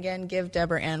say it again. Give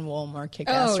Deborah Ann Woll more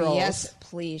kick-ass roles. Yes,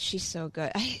 please. She's so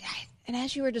good. And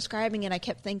as you were describing it, I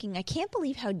kept thinking, I can't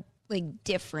believe how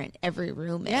different every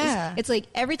room is. Yeah. It's like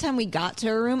every time we got to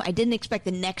a room, I didn't expect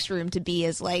the next room to be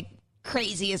as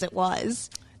crazy as it was.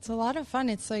 It's a lot of fun.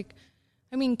 It's like,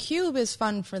 I mean, Cube is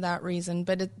fun for that reason,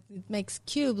 but it makes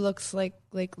Cube looks like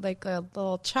a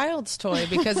little child's toy,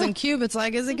 because in Cube it's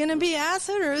like, is it going to be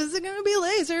acid or is it going to be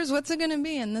lasers? What's it going to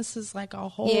be? And this is like a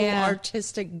whole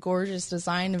artistic, gorgeous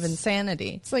design of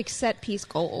insanity. It's like set piece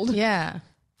gold. Yeah.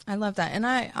 I love that. And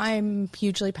I'm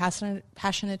hugely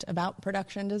passionate about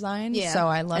production design. Yeah. So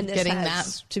I love getting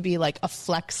that to be like a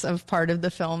flex of part of the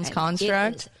film's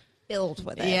construct. Filled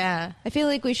with it. Yeah. I feel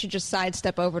like we should just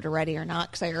sidestep over to Ready or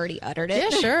Not, because I already uttered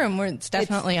it. Yeah, sure. And it's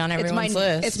definitely on everyone's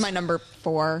list. It's my number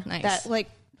 4. Nice.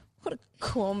 What a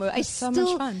cool movie. So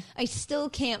much fun. I still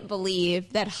can't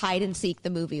believe that Hide and Seek, the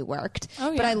movie, worked.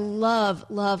 Oh, yeah. But I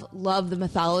love the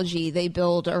mythology they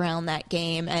build around that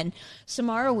game. And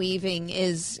Samara Weaving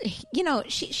is,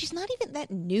 she's not even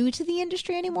that new to the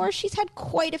industry anymore. She's had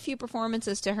quite a few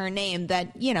performances to her name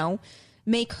that,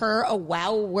 make her a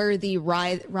wow-worthy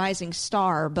rising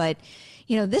star. But,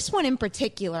 this one in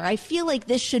particular, I feel like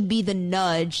this should be the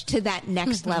nudge to that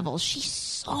next level. She's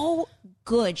so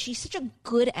good. She's such a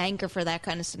good anchor for that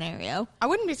kind of scenario. I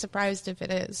wouldn't be surprised if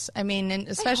it is. I mean, and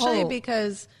especially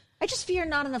because I just fear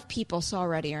not enough people saw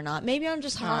Ready or Not. Maybe I'm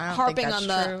just harping on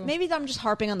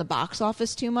the box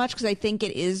office too much, because I think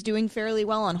it is doing fairly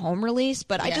well on home release,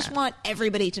 but I just want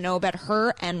everybody to know about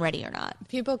her and Ready or Not.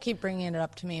 People keep bringing it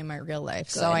up to me in my real life,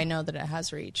 so I know that it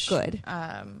has reached. Good.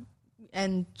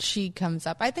 And she comes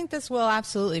up. I think this will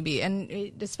absolutely be, and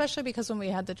especially because when we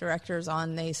had the directors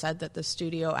on, they said that the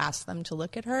studio asked them to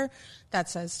look at her. That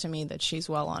says to me that she's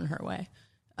well on her way,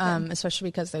 especially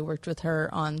because they worked with her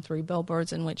on 3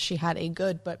 Billboards, in which she had a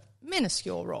good but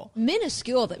minuscule role.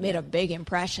 Minuscule that made a big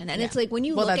impression. And it's like when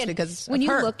you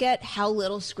look at how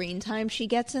little screen time she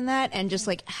gets in that, and just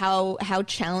like how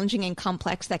challenging and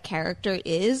complex that character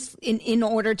is in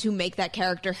order to make that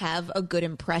character have a good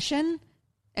impression.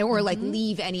 Or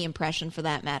leave any impression for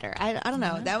that matter. I don't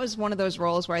know. That was one of those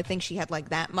roles where I think she had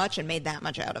that much and made that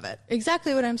much out of it.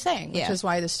 Exactly what I'm saying, which is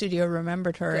why the studio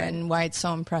remembered her and why it's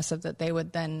so impressive that they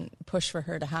would then push for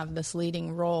her to have this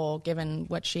leading role, given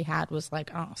what she had was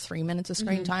 3 minutes of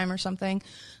screen time or something.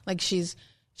 Like she's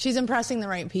impressing the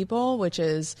right people, which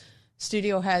is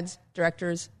studio heads,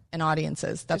 directors, and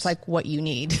audiences. That's what you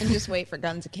need. And just wait for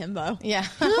Guns Akimbo. Yeah.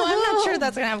 Well, I'm not sure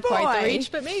that's going to have quite the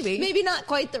reach, but maybe. Maybe not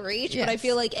quite the reach, but I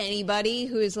feel like anybody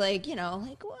who is well, how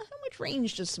much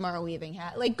range does Samara Weaving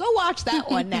have? Go watch that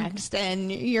one next,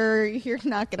 and you're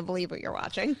not going to believe what you're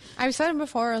watching. I've said it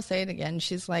before, I'll say it again.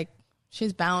 She's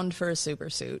bound for a super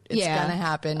suit. It's going to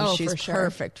happen. Oh, she's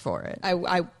perfect for it.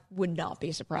 I would not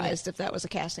be surprised if that was a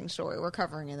casting story we're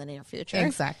covering in the near future.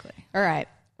 Exactly. All right.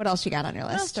 What else you got on your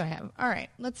list? What else do I have? All right,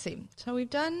 let's see. So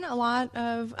we've done a lot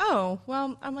of,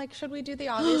 I'm like, should we do the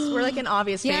obvious? We're in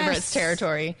obvious favorites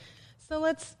territory. So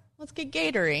let's get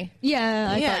Gatory.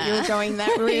 Yeah, I thought you were going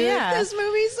that route. Yeah. This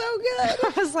movie's so good.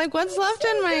 I was like, what's left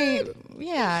in my,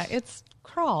 it's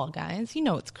Crawl, guys. You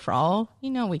know it's Crawl. You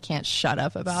know we can't shut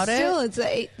up about it. Still, it's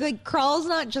like Crawl's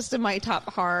not just in my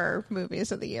top horror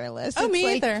movies of the year list. Oh, it's me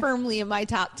like either. Firmly in my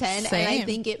top 10, Same. and I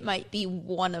think it might be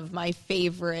one of my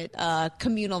favorite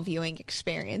communal viewing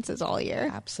experiences all year.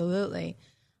 Absolutely.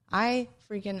 I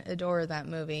freaking adore that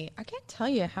movie. I can't tell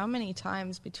you how many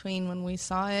times between when we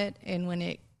saw it and when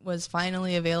it was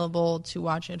finally available to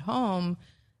watch at home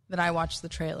that I watched the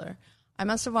trailer. I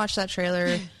must have watched that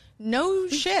trailer, no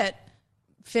shit,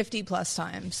 50 plus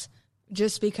times,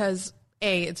 just because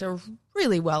it's a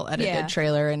really well edited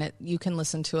trailer, and you can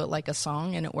listen to it like a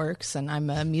song and it works. And I'm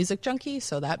a music junkie,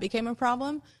 so that became a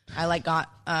problem. I got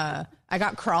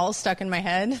Crawl stuck in my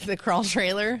head, the Crawl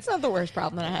trailer. It's not the worst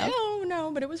problem that I have.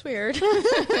 No, but it was weird.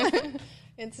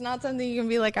 It's not something you can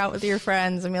be like out with your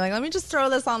friends and be like, let me just throw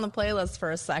this on the playlist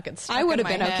for a second. I would have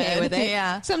been okay with it.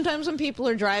 Yeah. Sometimes when people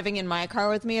are driving in my car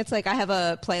with me, it's like I have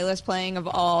a playlist playing of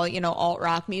all, alt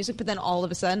rock music, but then all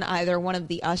of a sudden either one of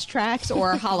the Us tracks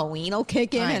or Halloween will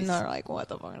kick in, and they're like, what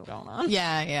the fuck is going on?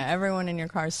 Yeah. Everyone in your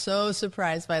car is so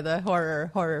surprised by the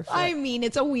horror fit. I mean,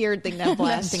 it's a weird thing to have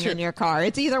blasting in your car.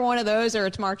 It's either one of those or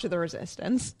it's March of the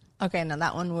Resistance. Okay, now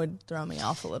that one would throw me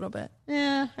off a little bit.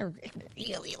 Yeah, I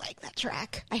really like that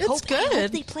track. I It's hope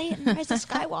good. they play it in Rise of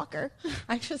Skywalker.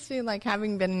 I just feel like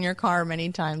having been in your car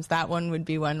many times, that one would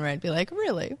be one where I'd be like,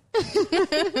 really?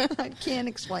 I can't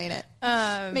explain it.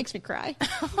 Makes me cry.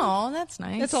 Oh, that's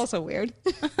nice. It's also weird.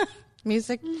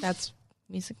 Music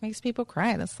makes people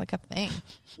cry. That's like a thing.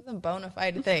 It's a bona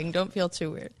fide thing. Don't feel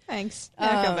too weird. Thanks.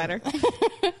 I feel better.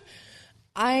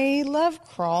 I love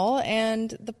Crawl,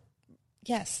 and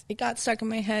yes, it got stuck in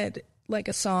my head like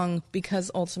a song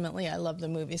because ultimately I love the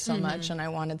movie so much, and I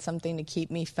wanted something to keep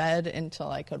me fed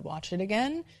until I could watch it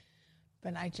again.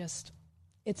 But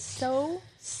it's so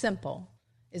simple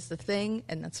is the thing,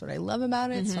 and that's what I love about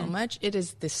it so much. It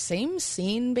is the same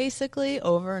scene basically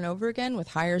over and over again with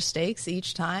higher stakes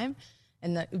each time,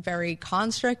 and the very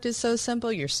construct is so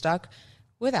simple. You're stuck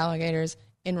with alligators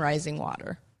in rising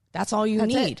water. That's all you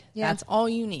need. Yeah. That's all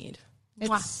you need.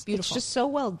 It's beautiful. It's just so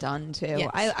well done, too. Yes.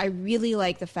 I really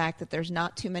like the fact that there's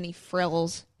not too many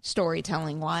frills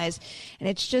storytelling wise, and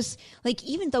it's just like,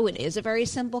 even though it is a very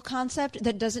simple concept,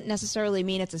 that doesn't necessarily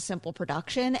mean it's a simple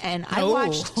production. And I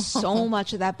watched so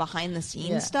much of that behind the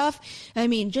scenes stuff. I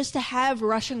mean, just to have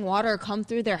rushing water come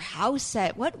through their house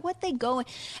set, what they go,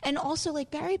 and also like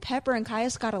Barry Pepper and Kaya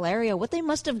Scodelario, what they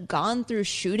must have gone through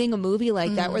shooting a movie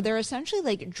like that, where they're essentially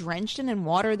like drenched in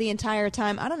water the entire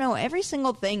time. I don't know, every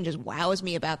single thing just wows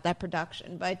me about that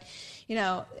production. But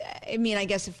I mean, I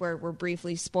guess if we're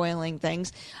briefly spoiling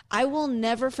things, I will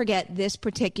never forget this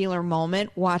particular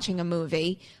moment watching a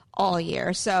movie all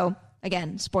year. So,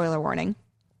 again, spoiler warning.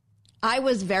 I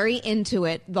was very into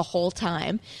it the whole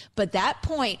time, but that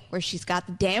point where she's got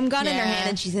the damn gun in her hand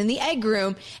and she's in the egg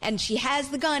room and she has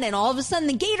the gun and all of a sudden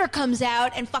the gator comes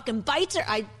out and fucking bites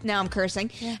her. Now I'm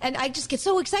cursing. Yeah. And I just get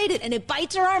so excited and it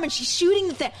bites her arm and she's shooting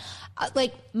the thing.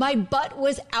 Like, my butt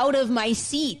was out of my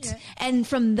seat. Yeah. And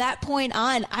from that point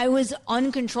on, I was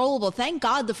uncontrollable. Thank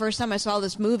God the first time I saw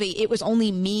this movie, it was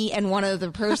only me and one other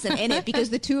person in it,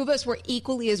 because the two of us were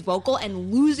equally as vocal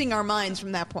and losing our minds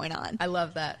from that point on. I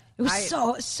love that. It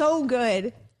was so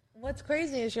good. What's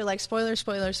crazy is you're like, spoiler,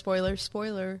 spoiler, spoiler,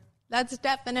 spoiler. That's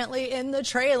definitely in the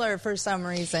trailer for some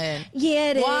reason.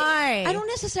 Yeah, it is. Why? I don't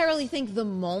necessarily think the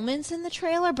moment's in the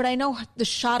trailer, but I know the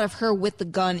shot of her with the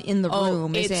gun in the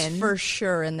room is in. It's for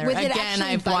sure in there. With Again,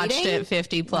 I've watched it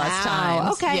 50 plus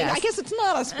times. Okay, yes. I guess it's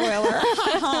not a spoiler.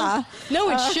 No,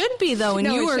 it should be, though, and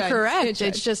you were correct.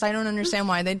 It's just, I don't understand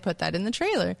why they'd put that in the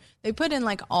trailer. They put in,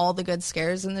 like, all the good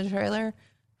scares in the trailer.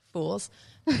 Fools.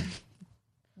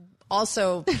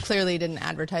 Also, clearly didn't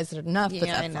advertise it enough, but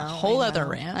that's a whole other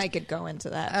rant. I could go into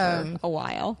that for a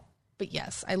while. But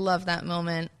yes, I love that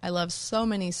moment. I love so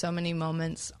many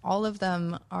moments. All of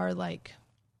them are like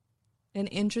an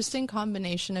interesting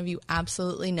combination of you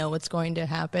absolutely know what's going to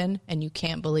happen and you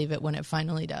can't believe it when it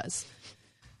finally does.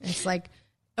 It's like,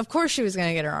 of course she was going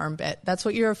to get her arm bit. That's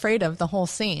what you're afraid of the whole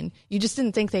scene. You just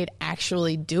didn't think they'd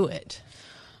actually do it.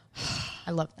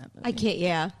 I love that movie. I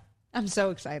can't, I'm so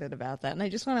excited about that, and I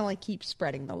just want to like keep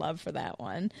spreading the love for that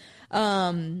one.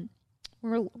 We're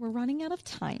running out of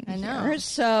time. I know. Here,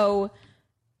 so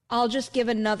I'll just give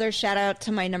another shout out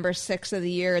to my number 6 of the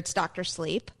year. It's Dr.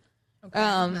 Sleep. Okay,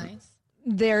 nice.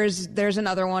 There's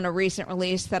another one, a recent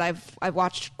release that I've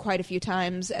watched quite a few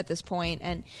times at this point,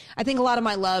 and I think a lot of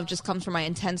my love just comes from my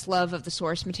intense love of the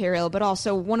source material, but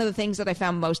also one of the things that I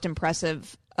found most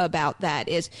impressive about that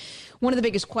is one of the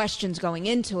biggest questions going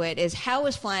into it is how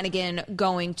is Flanagan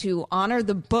going to honor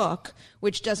the book,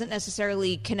 which doesn't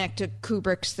necessarily connect to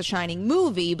Kubrick's The Shining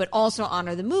movie, but also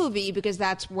honor the movie because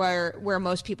that's where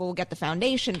most people will get the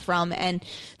foundation from. And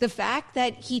the fact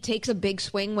that he takes a big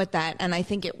swing with that, and I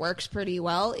think it works pretty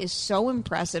well, is so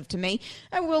impressive to me.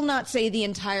 I will not say the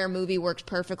entire movie works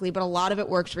perfectly, but a lot of it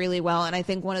works really well. And I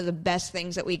think one of the best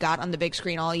things that we got on the big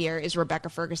screen all year is Rebecca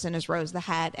Ferguson as Rose the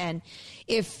Hat. And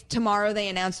if tomorrow they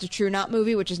announced a True Knot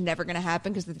movie, which is never going to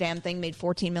happen because the damn thing made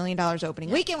 $14 million opening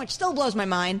weekend, which still blows my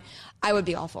mind, I would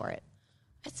be all for it.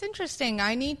 It's interesting.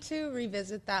 I need to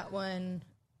revisit that one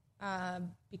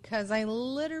because I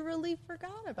literally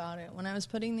forgot about it when I was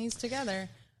putting these together.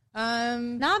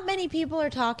 Not many people are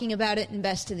talking about it in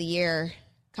Best of the Year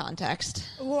context.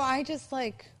 Well, I just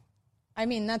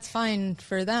that's fine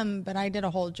for them, but I did a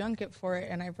whole junket for it,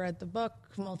 and I've read the book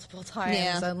multiple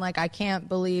times, and I can't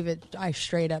believe it. I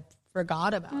straight up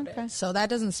forgot about it. So that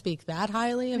doesn't speak that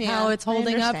highly of how it's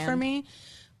holding up for me.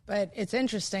 But it's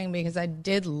interesting because I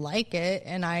did like it,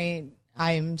 and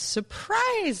I'm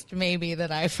surprised maybe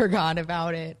that I forgot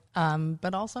about it,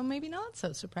 but also maybe not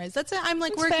so surprised. That's it. I'm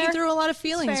working through a lot of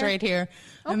feelings right here.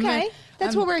 Okay,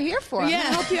 that's what we're here for. Yeah,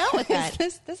 I'm help you out with that.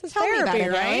 this is therapy,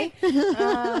 right?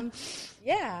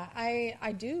 Yeah,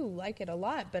 I do like it a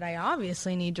lot, but I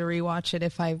obviously need to rewatch it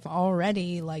if I've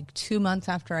already 2 months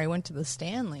after I went to the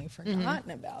Stanley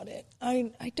forgotten about it.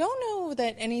 I don't know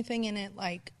that anything in it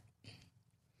I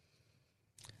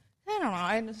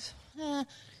don't know.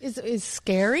 Is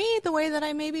scary the way that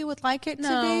I maybe would like it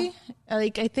to be.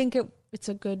 I think it's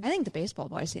a good. I think the baseball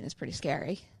boy scene is pretty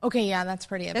scary. Okay, yeah, that's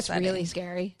pretty upsetting. That's really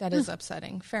scary. That is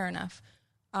upsetting. Fair enough.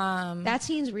 That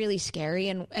scene's really scary,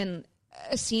 and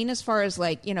a scene as far as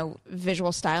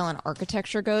visual style and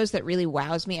architecture goes that really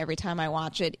wows me every time I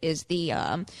watch it is the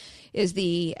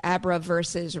Abra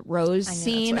versus Rose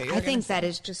scene. I think that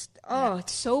is just,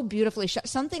 it's so beautifully shot.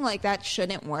 Something like that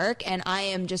shouldn't work. And I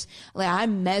am just,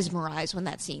 I'm mesmerized when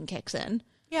that scene kicks in.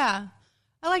 Yeah.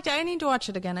 I liked it. I need to watch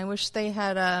it again. I wish they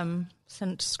had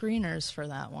sent screeners for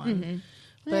that one.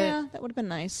 But yeah, that would have been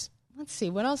nice. Let's see.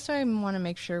 What else do I want to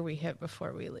make sure we hit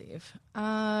before we leave?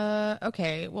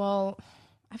 Okay. Well,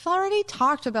 I've already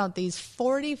talked about these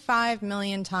 45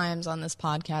 million times on this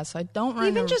podcast, so I don't want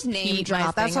to even just name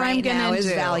dropping. That's what I'm going to do.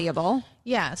 Is valuable.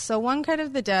 Yeah. So One Cut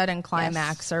of the Dead and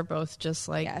Climax are both just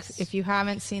if you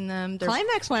haven't seen them,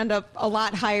 Climax wound up a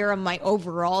lot higher on my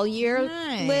overall year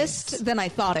list than I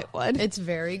thought it would. It's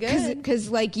very good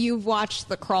because you've watched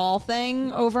the Crawl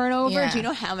thing over and over. Yeah. Do you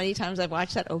know how many times I've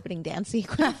watched that opening dance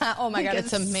sequence? Oh my god,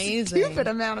 it's amazing! Stupid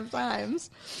amount of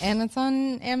times. And it's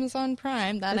on Amazon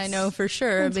Prime. That I know for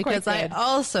sure because I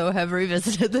also have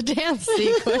revisited the dance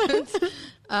sequence.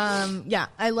 Yeah,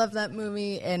 I love that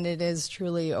movie, and it is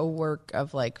truly a work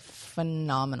of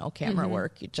phenomenal camera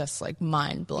work, just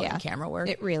mind-blowing camera work.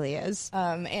 It really is.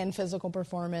 And physical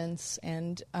performance,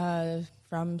 and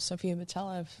from Sofia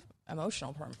Boutella,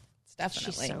 emotional performance.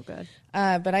 Definitely. She's so good.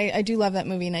 But I do love that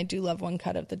movie, and I do love One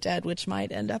Cut of the Dead, which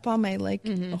might end up on my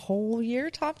whole year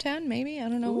top 10, maybe. I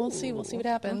don't know. We'll see. We'll see what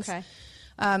happens. Okay.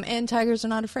 And Tigers Are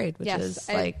Not Afraid, which is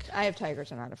I have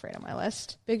Tigers Are Not Afraid on my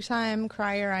list. Big time,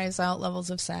 cry your eyes out, levels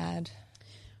of sad.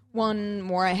 One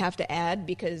more I have to add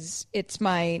because it's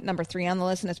my number 3 on the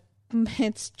list, and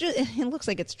it looks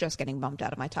like it's just getting bumped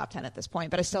out of my top 10 at this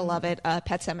point, but I still love it.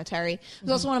 Pet Sematary. It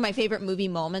was also one of my favorite movie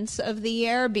moments of the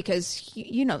year because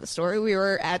you know the story. We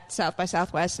were at South by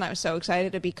Southwest, and I was so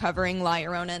excited to be covering La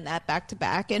Llorona and that back to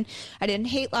back. And I didn't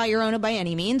hate La Llorona by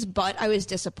any means, but I was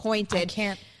disappointed. I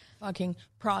can't fucking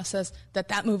process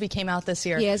that movie came out this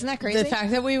year. Yeah, isn't that crazy? The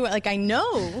fact that we I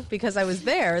know because I was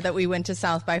there that we went to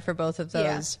South by for both of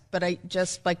those, but I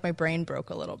just my brain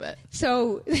broke a little bit.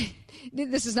 So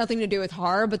this has nothing to do with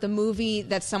horror, but the movie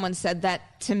that someone said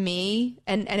that to me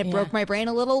and it broke my brain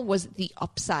a little was The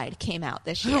Upside came out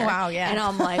this year. Oh, wow, yeah. And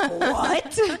I'm like,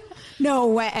 what? No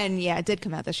way. And yeah, it did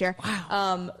come out this year.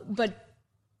 Wow. But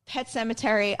Pet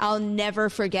Sematary, I'll never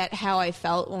forget how I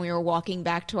felt when we were walking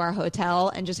back to our hotel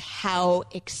and just how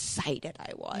excited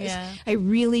I was. Yeah. I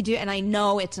really do. And I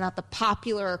know it's not the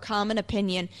popular or common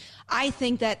opinion. I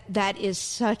think that is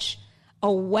such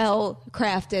a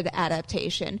well-crafted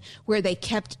adaptation where they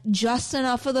kept just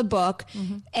enough of the book,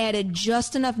 added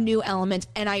just enough new elements,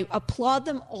 and I applaud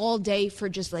them all day for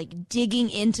just digging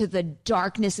into the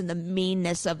darkness and the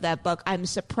meanness of that book. I'm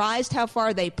surprised how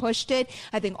far they pushed it.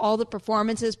 I think all the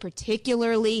performances,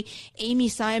 particularly Amy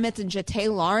Seimetz and Jate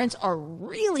Lawrence, are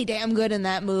really damn good in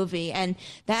that movie, and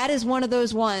that is one of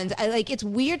those ones. It's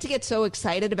weird to get so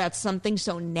excited about something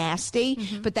so nasty,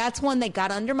 but that's one that got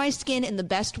under my skin in the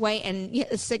best way, and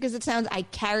as sick as it sounds, I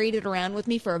carried it around with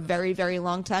me for a very, very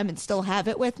long time and still have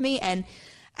it with me. And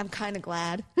I'm kind of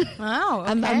glad. Wow. Okay.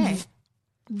 I'm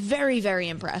very, very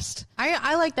impressed.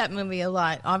 I like that movie a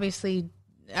lot. Obviously,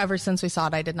 ever since we saw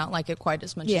it, I did not like it quite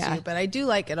as much as you, but I do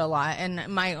like it a lot. And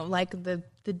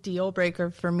the deal breaker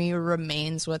for me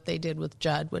remains what they did with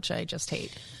Judd, which I just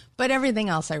hate. But everything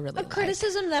else I really like.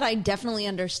 Criticism that I definitely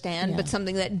understand, but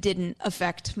something that didn't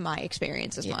affect my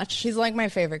experience as much. He's like my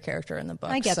favorite character in the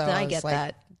book. I get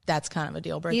that. That's kind of a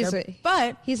deal breaker.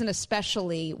 But he's an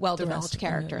especially well-developed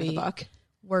character in the book.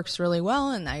 Works really well,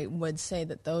 and I would say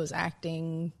that those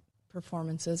acting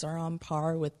performances are on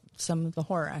par with some of the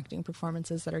horror acting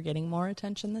performances that are getting more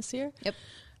attention this year. Yep.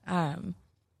 And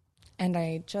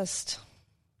I just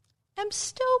am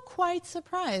still quite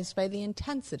surprised by the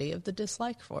intensity of the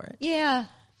dislike for it. Yeah.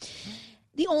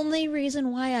 The only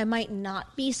reason why I might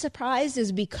not be surprised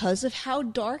is because of how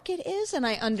dark it is, and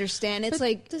I understand it's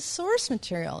like the source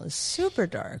material is super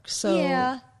dark, so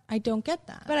yeah. I don't get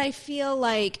that. But I feel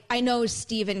like, I know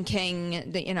Stephen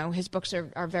King, his books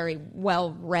are very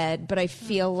well read, but I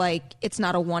feel like it's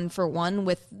not a one-for-one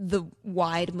with the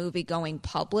wide movie-going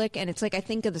public. And it's like, I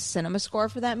think of the cinema score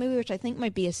for that movie, which I think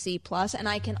might be a C+, and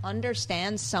I can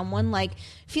understand someone like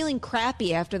feeling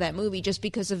crappy after that movie just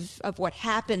because of what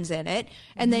happens in it.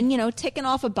 And then, ticking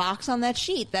off a box on that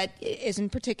sheet that isn't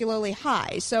particularly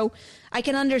high. So I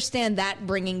can understand that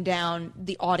bringing down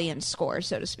the audience score,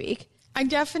 so to speak. I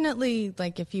definitely,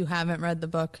 if you haven't read the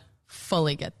book,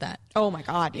 fully get that. Oh my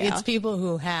God, yeah. It's people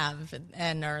who have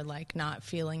and are not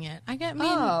feeling it.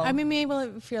 I mean, maybe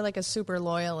if you're a super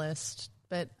loyalist,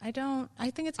 but I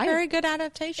think it's a very good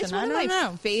adaptation. It's one of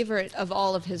my favorite of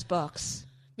all of his books.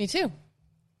 Me too.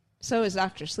 So is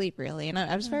Dr. Sleep, really. And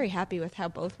I was very happy with how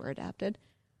both were adapted.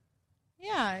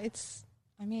 Yeah, it's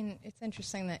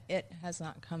interesting that it has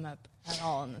not come up at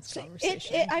all in this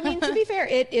conversation. To be fair,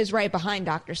 it is right behind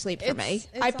Dr. Sleep for me.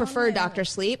 I prefer Dr.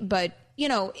 Sleep, but,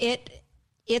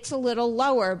 it's a little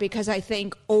lower because I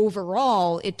think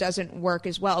overall it doesn't work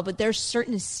as well. But there's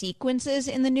certain sequences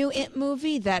in the new It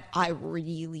movie that I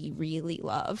really, really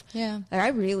love. Yeah. I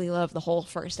really love the whole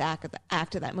first act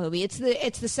of that movie. It's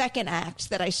the second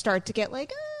act that I start to get I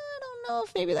don't know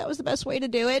if maybe that was the best way to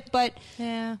do it, but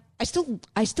yeah. I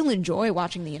still enjoy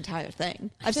watching the entire thing.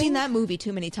 I've seen that movie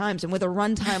too many times, and with a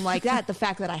runtime like that, the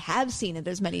fact that I have seen it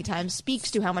as many times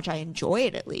speaks to how much I enjoy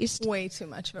it, at least. Way too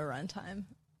much of a runtime.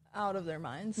 Out of their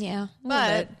minds. Yeah.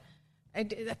 But I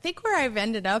think where I've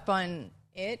ended up on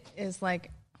it is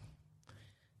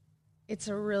it's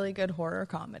a really good horror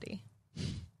comedy.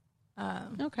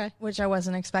 Okay. Which I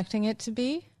wasn't expecting it to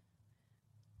be.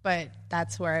 But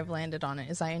that's where I've landed on it,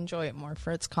 is I enjoy it more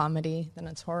for its comedy than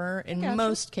its horror in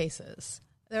most cases.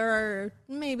 There are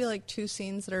maybe 2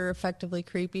 scenes that are effectively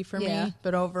creepy for me,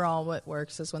 but overall what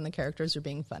works is when the characters are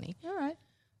being funny. All right.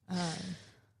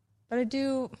 But I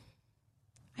do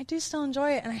still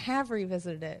enjoy it, and I have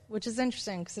revisited it, which is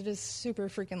interesting because it is super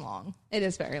freaking long. It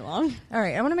is very long. All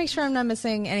right, I want to make sure I'm not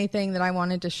missing anything that I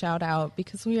wanted to shout out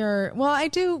because we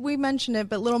mentioned it,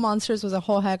 but Little Monsters was a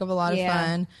whole heck of a lot of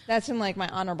fun. That's in my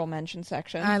honorable mention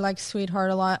section. I like Sweetheart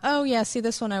a lot. Oh yeah, see,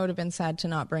 this one I would have been sad to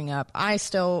not bring up. I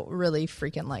still really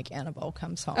freaking like Annabelle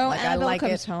Comes Home. Annabelle I like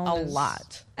Comes it Home a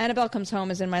lot. Annabelle Comes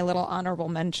Home is in my little honorable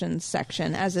mentions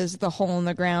section, as is The Hole in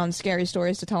the Ground, Scary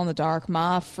Stories to Tell in the Dark,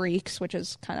 Ma Freaks, which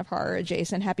is kind of horror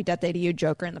adjacent, Happy Death Day to You,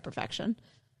 Joker, and The Perfection.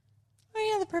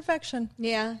 Oh yeah, The Perfection.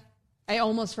 Yeah. I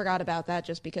almost forgot about that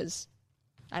just because,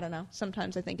 I don't know,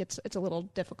 sometimes I think it's a little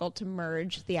difficult to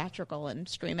merge theatrical and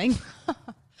streaming.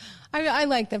 I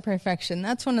like The Perfection.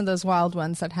 That's one of those wild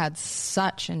ones that had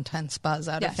such intense buzz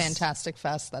out of Fantastic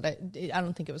Fest that I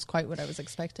don't think it was quite what I was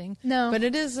expecting. No. But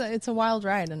it's a wild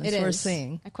ride, and it's worth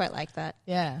seeing. I quite like that.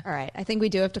 Yeah. All right. I think we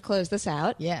do have to close this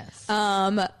out. Yes.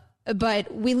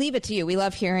 But we leave it to you. We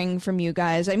love hearing from you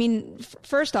guys. I mean,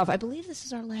 first off, I believe this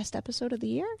is our last episode of the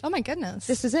year. Oh my goodness.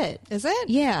 This is it. Is it?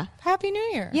 Yeah. Happy New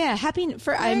Year. Yeah. Happy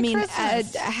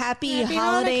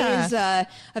holidays. A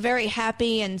very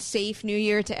happy and safe New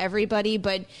Year to everybody.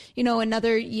 But,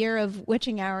 another year of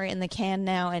Witching Hour in the can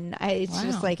now. And it's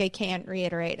just I can't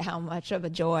reiterate how much of a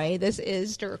joy this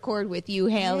is to record with you,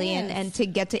 Haley, and to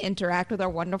get to interact with our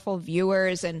wonderful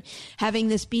viewers and having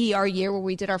this be our year where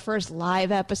we did our first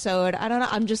live episode. I don't know.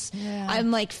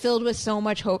 I'm filled with so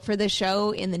much hope for this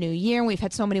show in the new year. And we've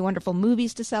had so many wonderful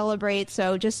movies to celebrate.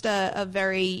 So just a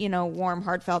very, warm,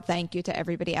 heartfelt thank you to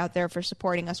everybody out there for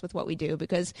supporting us with what we do,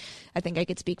 because I think I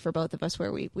could speak for both of us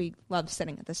where we love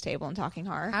sitting at this table and talking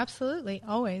horror. Absolutely.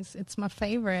 Always. It's my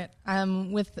favorite.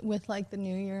 With the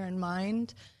new year in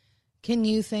mind, Can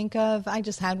you think of, I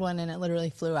just had one and it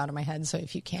literally flew out of my head, so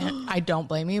if you can't, I don't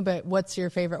blame you, but what's your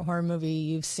favorite horror movie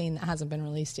you've seen that hasn't been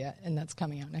released yet and that's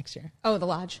coming out next year? Oh, The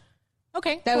Lodge.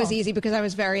 Okay, that was easy because I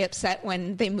was very upset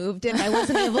when they moved it. I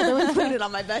wasn't able to include it on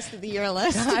my best of the year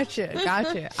list.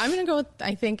 Gotcha. I'm going to go with,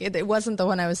 I think it wasn't the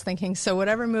one I was thinking. So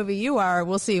whatever movie you are,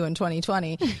 we'll see you in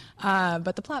 2020.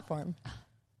 But The Platform.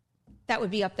 That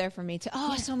would be up there for me too.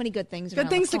 Oh, so many good things. Good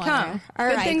things to come.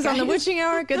 Good things on the Witching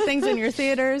Hour. Good things in your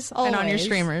theaters and on your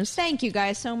streamers. Thank you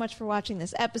guys so much for watching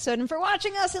this episode and for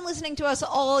watching us and listening to us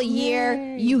all year.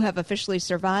 Yay. You have officially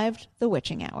survived the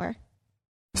Witching Hour.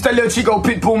 It's that little Chico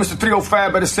Pitbull, Mr.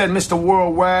 305, better said Mr.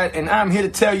 Worldwide, and I'm here to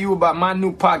tell you about my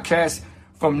new podcast,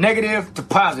 From Negative to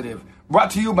Positive,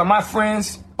 brought to you by my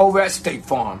friends over at State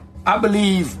Farm. I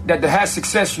believe that to have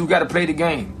success, you got to play the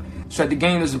game, so that the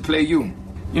game doesn't play you.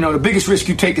 You know, the biggest risk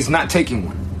you take is not taking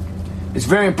one. It's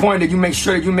very important that you make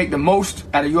sure that you make the most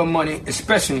out of your money,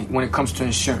 especially when it comes to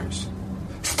insurance.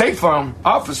 State Farm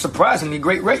offers surprisingly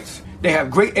great rates. They have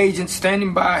great agents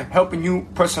standing by helping you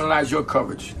personalize your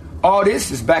coverage. All this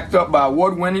is backed up by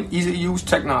award-winning, easy-to-use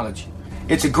technology.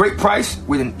 It's a great price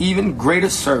with an even greater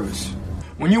service.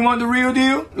 When you want the real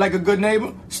deal, like a good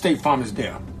neighbor, State Farm is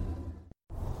there.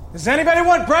 Does anybody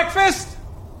want breakfast?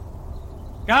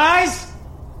 Guys,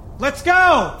 let's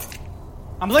go.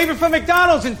 I'm leaving for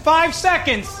McDonald's in 5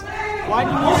 seconds. Why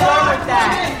didn't you start with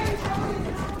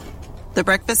that? The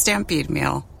Breakfast Stampede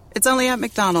Meal. It's only at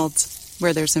McDonald's,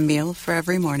 where there's a meal for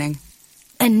every morning.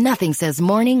 And nothing says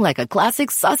morning like a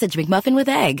classic sausage McMuffin with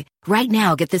egg. Right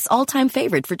now, get this all-time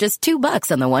favorite for just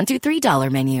 $2 on the $1, $2,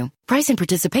 $3 menu. Price and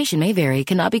participation may vary.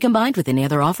 Cannot be combined with any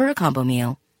other offer or combo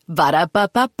meal.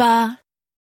 Ba-da-ba-ba-ba.